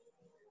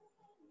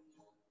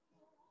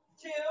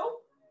 2,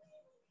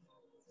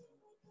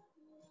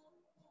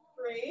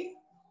 3,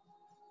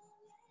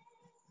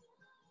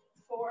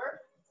 4,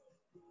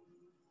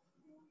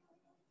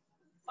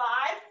 5,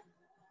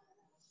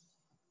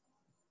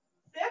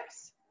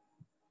 6,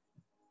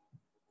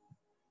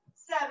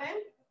 7,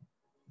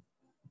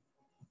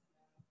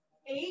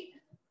 8,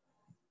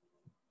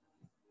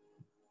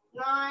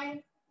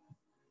 9,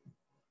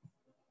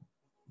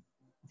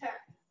 10.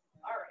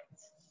 All right.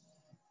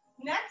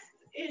 Next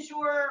is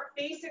your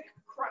basic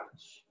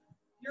crunch.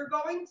 You're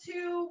going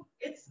to,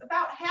 it's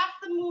about half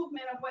the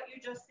movement of what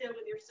you just did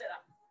with your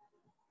sit-up.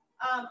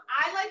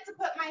 I like to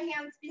put my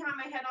hands behind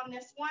my head on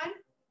this one,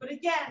 but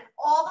again,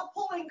 all the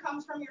pulling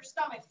comes from your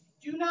stomach.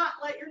 Do not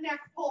let your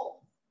neck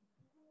pull.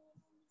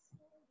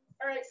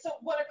 All right, so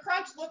what a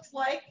crunch looks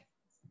like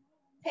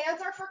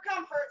Hands are for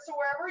comfort, so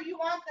wherever you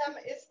want them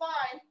is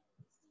fine.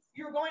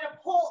 You're going to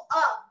pull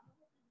up.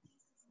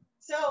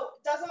 So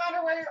it doesn't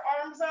matter where your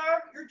arms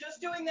are, you're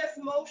just doing this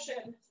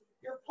motion.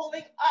 You're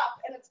pulling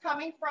up and it's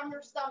coming from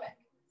your stomach.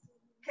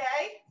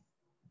 Okay?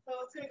 So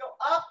it's going to go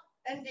up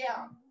and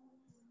down.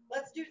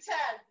 Let's do 10.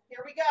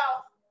 Here we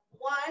go.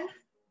 1,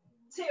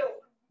 2,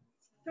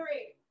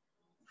 3,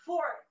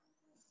 4,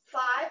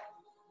 5,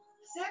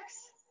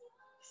 6,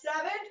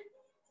 7,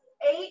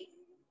 8,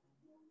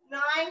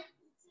 9,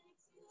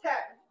 10.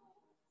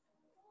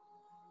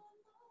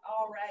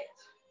 All right.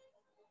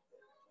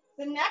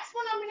 The next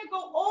one I'm going to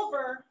go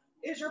over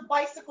is your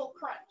bicycle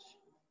crunch.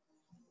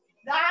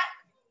 That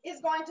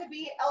is going to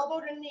be elbow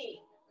to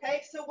knee.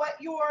 Okay, so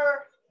what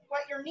your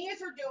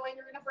knees are doing,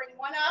 you're going to bring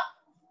one up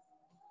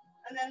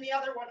and then the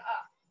other one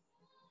up.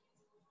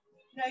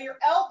 Now your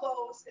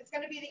elbows, it's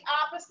going to be the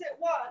opposite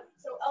one.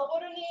 So elbow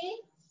to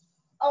knee,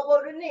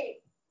 elbow to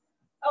knee,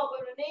 elbow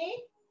to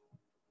knee,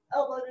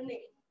 elbow to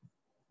knee.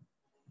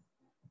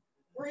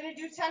 We're going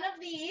to do 10 of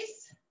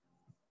these.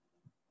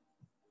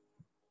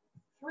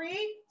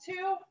 3,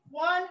 2,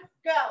 1,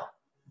 go.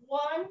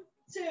 1,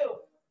 2,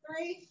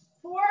 3,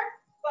 4,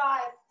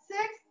 5,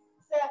 6,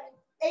 7,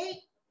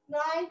 8,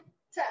 9,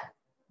 10.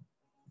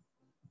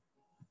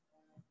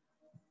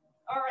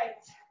 All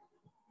right.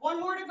 One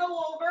more to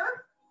go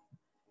over,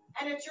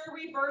 and it's your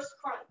reverse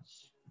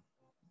crunch.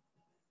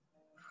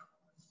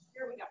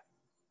 Here we go.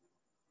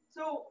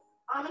 So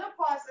I'm going to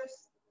pause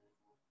this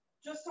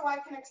just so I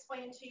can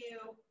explain to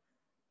you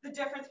the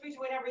difference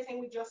between everything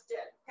we just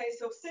did. Okay,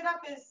 so sit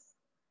up is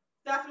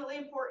definitely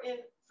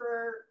important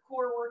for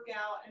core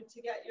workout and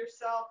to get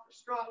yourself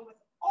strong with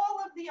all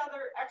of the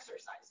other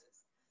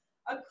exercises.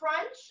 A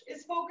crunch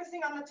is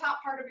focusing on the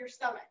top part of your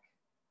stomach.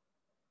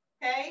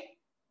 Okay,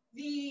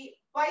 the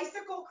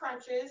bicycle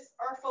crunches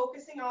are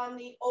focusing on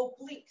the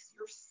obliques,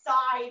 your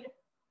side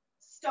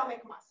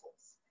stomach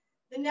muscles.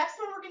 The next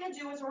one we're going to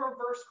do is a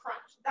reverse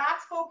crunch.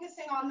 That's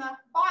focusing on the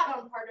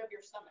bottom part of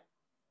your stomach.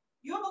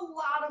 You have a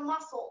lot of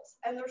muscles,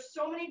 and there's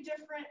so many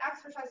different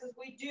exercises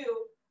we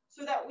do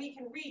so that we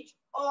can reach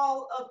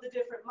all of the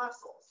different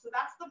muscles. So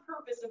that's the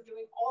purpose of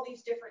doing all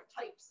these different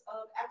types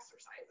of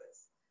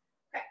exercises.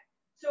 Okay,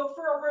 so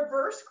for a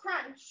reverse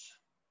crunch,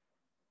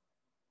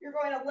 you're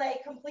going to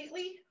lay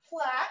completely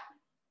flat.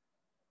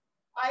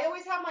 I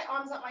always have my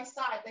arms at my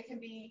side. They can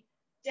be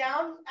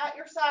down at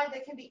your side.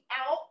 They can be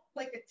out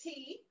like a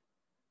T,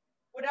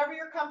 whatever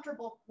you're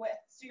comfortable with.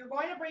 So you're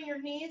going to bring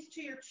your knees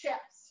to your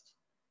chest.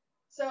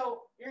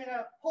 So you're going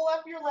to pull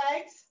up your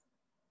legs,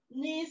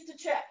 knees to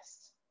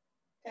chest,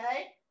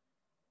 okay?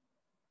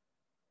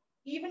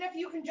 Even if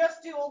you can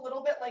just do a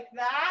little bit like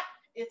that,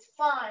 it's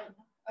fine.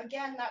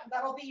 Again,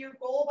 that'll be your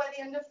goal by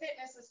the end of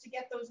fitness is to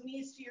get those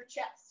knees to your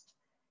chest.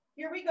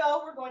 Here we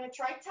go. We're going to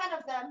try 10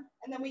 of them,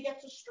 and then we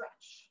get to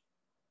stretch.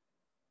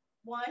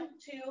 1,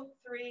 2,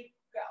 3,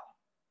 go.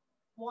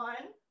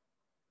 1,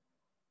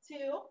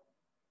 2,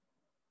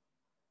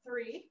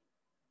 3,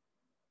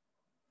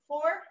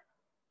 4,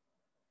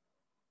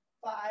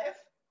 5,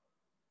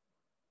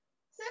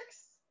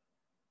 6,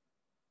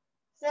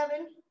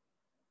 7,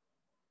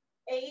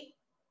 8,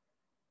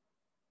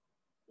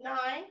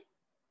 9,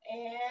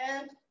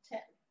 and 10.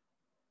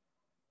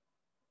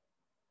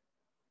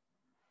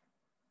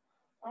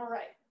 All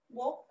right.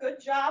 Well,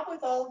 good job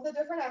with all of the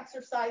different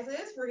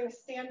exercises. We're going to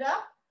stand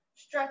up,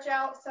 stretch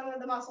out some of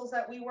the muscles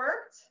that we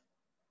worked.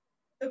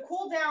 The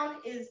cool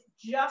down is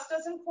just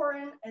as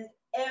important as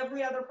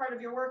every other part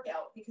of your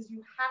workout because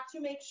you have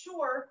to make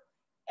sure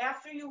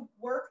after you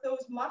work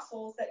those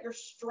muscles that you're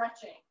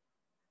stretching.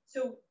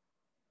 So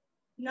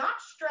not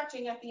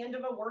stretching at the end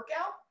of a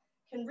workout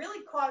can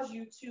really cause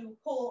you to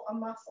pull a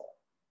muscle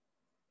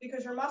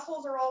because your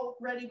muscles are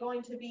already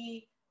going to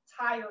be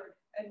tired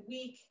and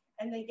weak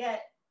and they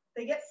get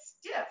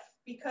stiff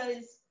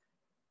because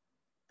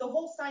the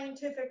whole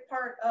scientific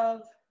part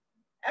of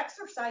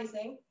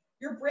exercising,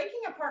 you're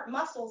breaking apart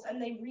muscles and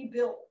they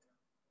rebuild.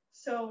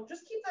 So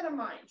just keep that in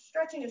mind.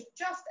 Stretching is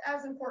just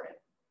as important.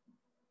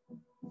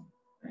 All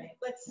right,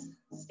 let's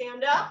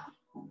stand up.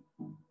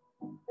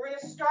 We're going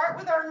to start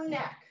with our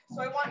neck.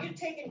 So I want you to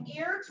take an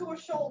ear to a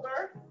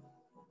shoulder.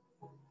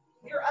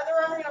 Your other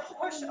arm, you're going to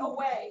push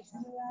away.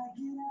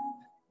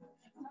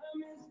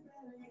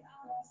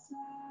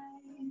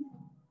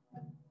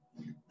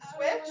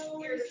 Switch,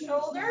 ear to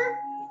shoulder,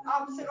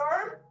 opposite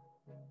arm,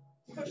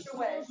 push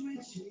away. Okay,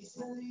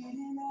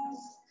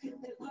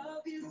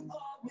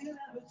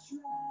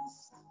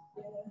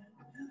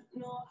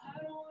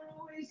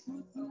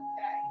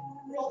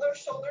 roll those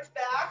shoulders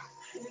back.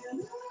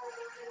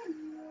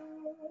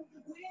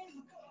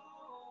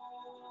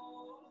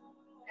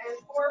 And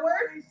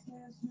forward.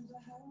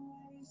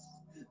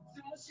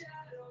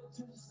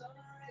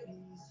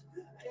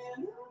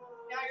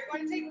 Now you're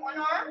going to take one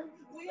arm,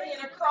 bring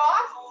it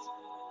across,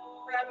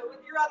 grab it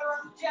with your other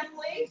arm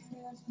gently,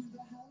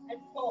 and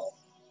pull.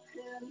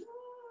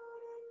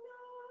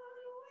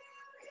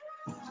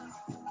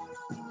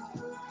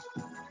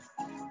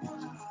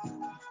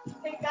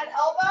 Take that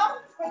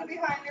elbow, put it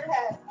behind your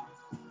head.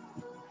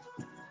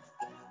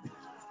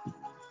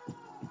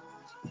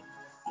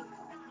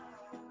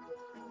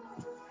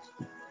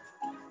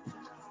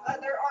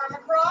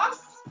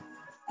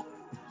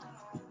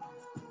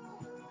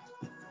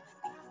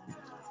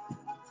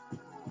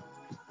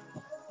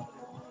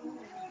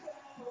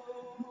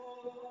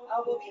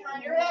 Elbow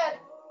behind your head.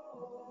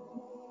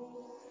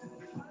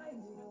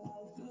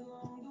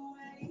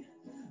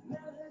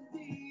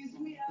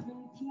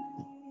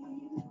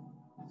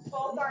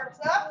 Both arms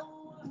up.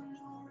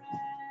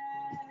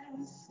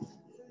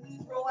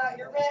 Roll out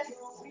your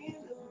wrists.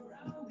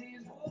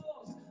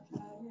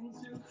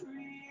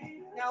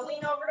 Now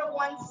lean over to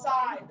one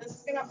side. This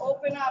is going to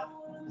open up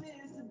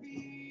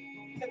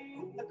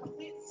the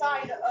complete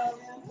side of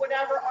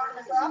whatever arm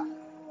is up.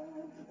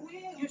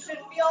 You should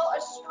feel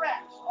a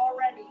stretch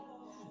already.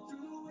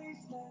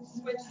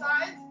 Switch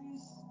sides.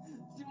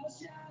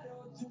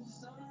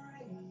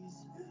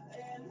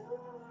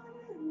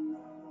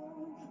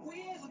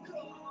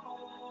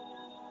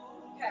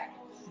 Okay.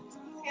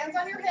 Hands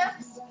on your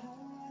hips.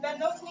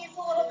 Bend those knees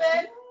a little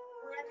bit.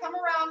 We're going to come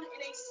around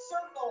in a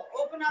circle.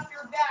 Open up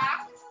your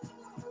back.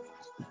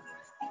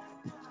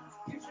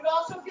 You should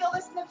also feel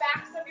this in the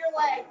backs of your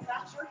legs.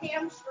 That's your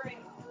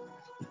hamstring.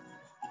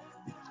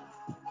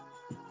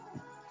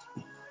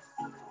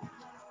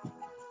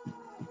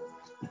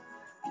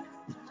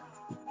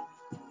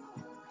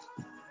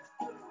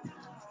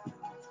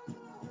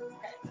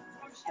 Okay.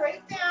 Come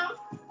straight down.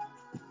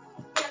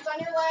 Hands on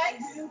your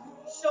legs.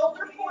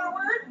 Shoulder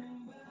forward.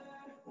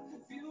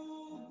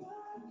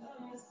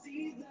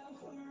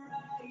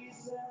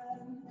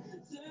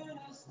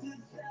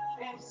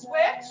 And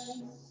switch.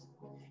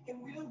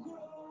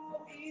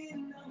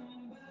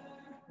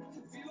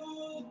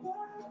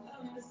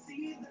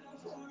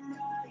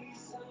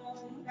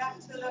 Back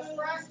to the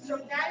front. So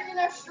now you're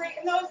going to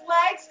straighten those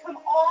legs. Come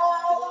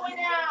all the way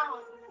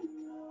down.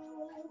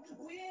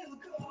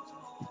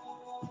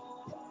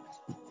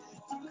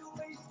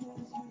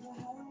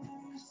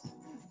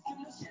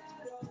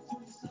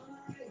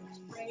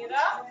 Bring it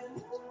up.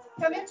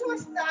 Come into a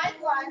side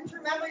lunge.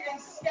 Remember, you're going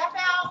to step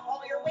out.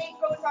 All your weight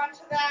goes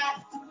onto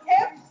that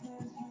hip.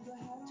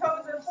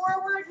 Toes are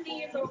forward,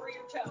 knees over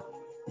your toes.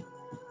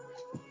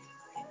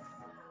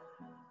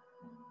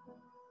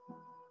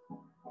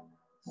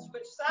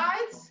 Switch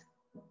sides.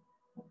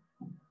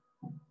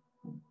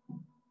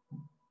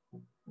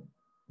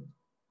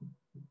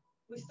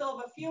 We still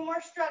have a few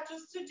more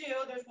stretches to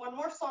do. There's one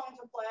more song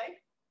to play.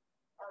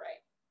 All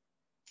right.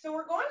 So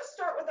we're going to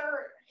start with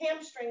our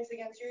hamstrings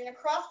again. So you're going to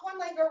cross one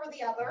leg over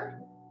the other.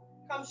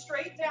 Come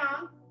straight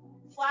down,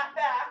 flat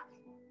back.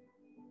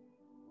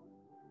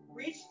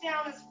 Reach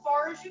down as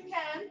far as you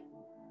can.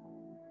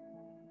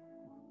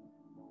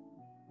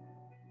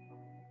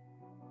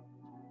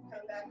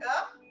 Come back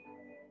up.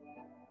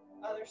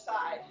 Other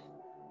side.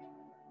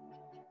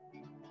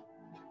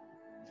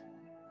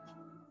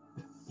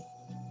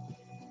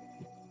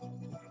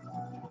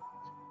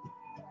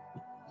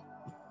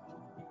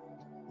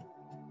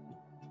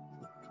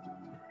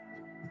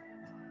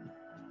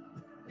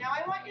 Now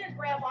I want you to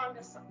grab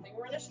onto something.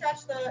 We're going to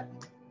stretch the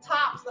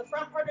tops, the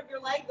front part of your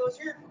leg. Those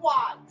are your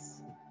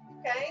quads.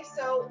 Okay,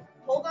 so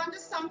hold on to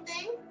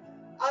something.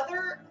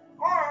 Other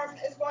arm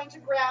is going to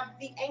grab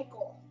the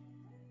ankle.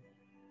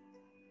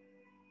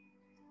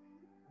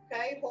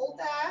 Okay, hold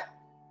that.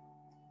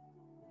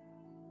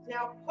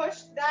 Now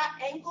push that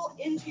ankle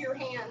into your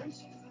hand.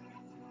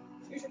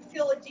 You should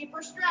feel a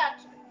deeper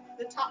stretch,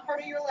 the top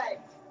part of your leg.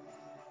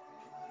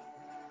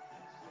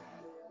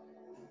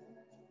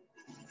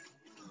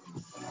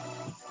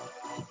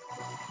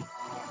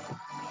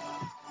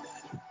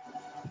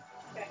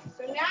 Okay,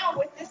 so now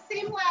with this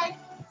same leg,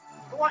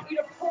 I want you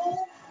to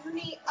pull your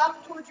knee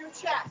up towards your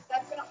chest.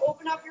 That's going to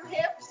open up your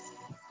hips.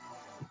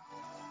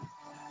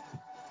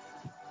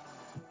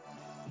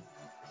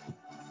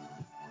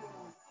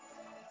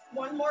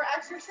 One more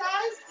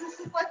exercise. This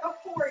is like a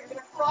 4. You're going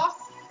to cross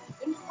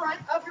in front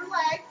of your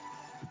leg,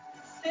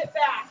 sit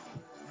back,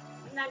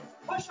 and then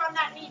push on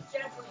that knee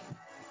gently.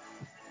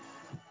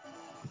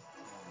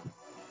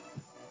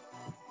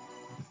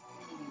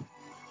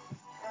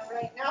 All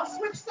right, now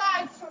switch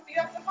sides. So if you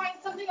have to find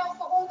something else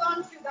to hold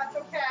on to, that's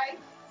okay.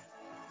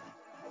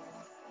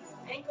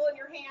 Ankle in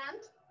your hand.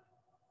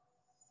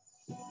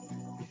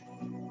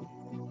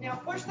 Now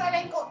push that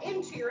ankle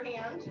into your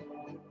hand.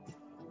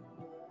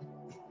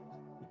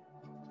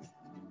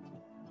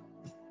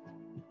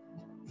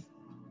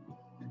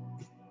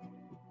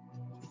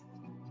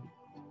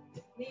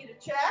 Knee to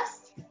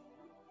chest.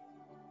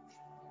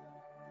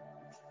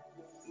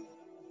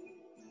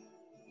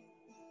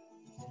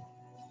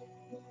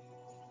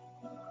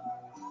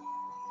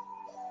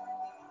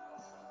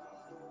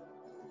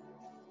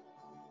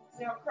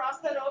 Now cross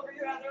that over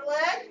your other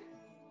leg.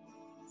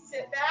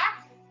 Sit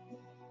back.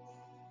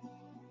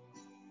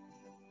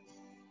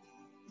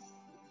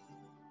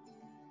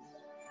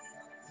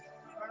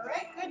 All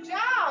right, good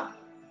job.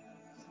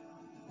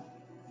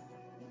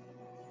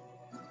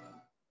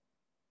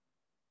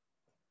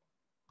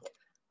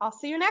 I'll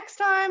see you next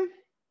time.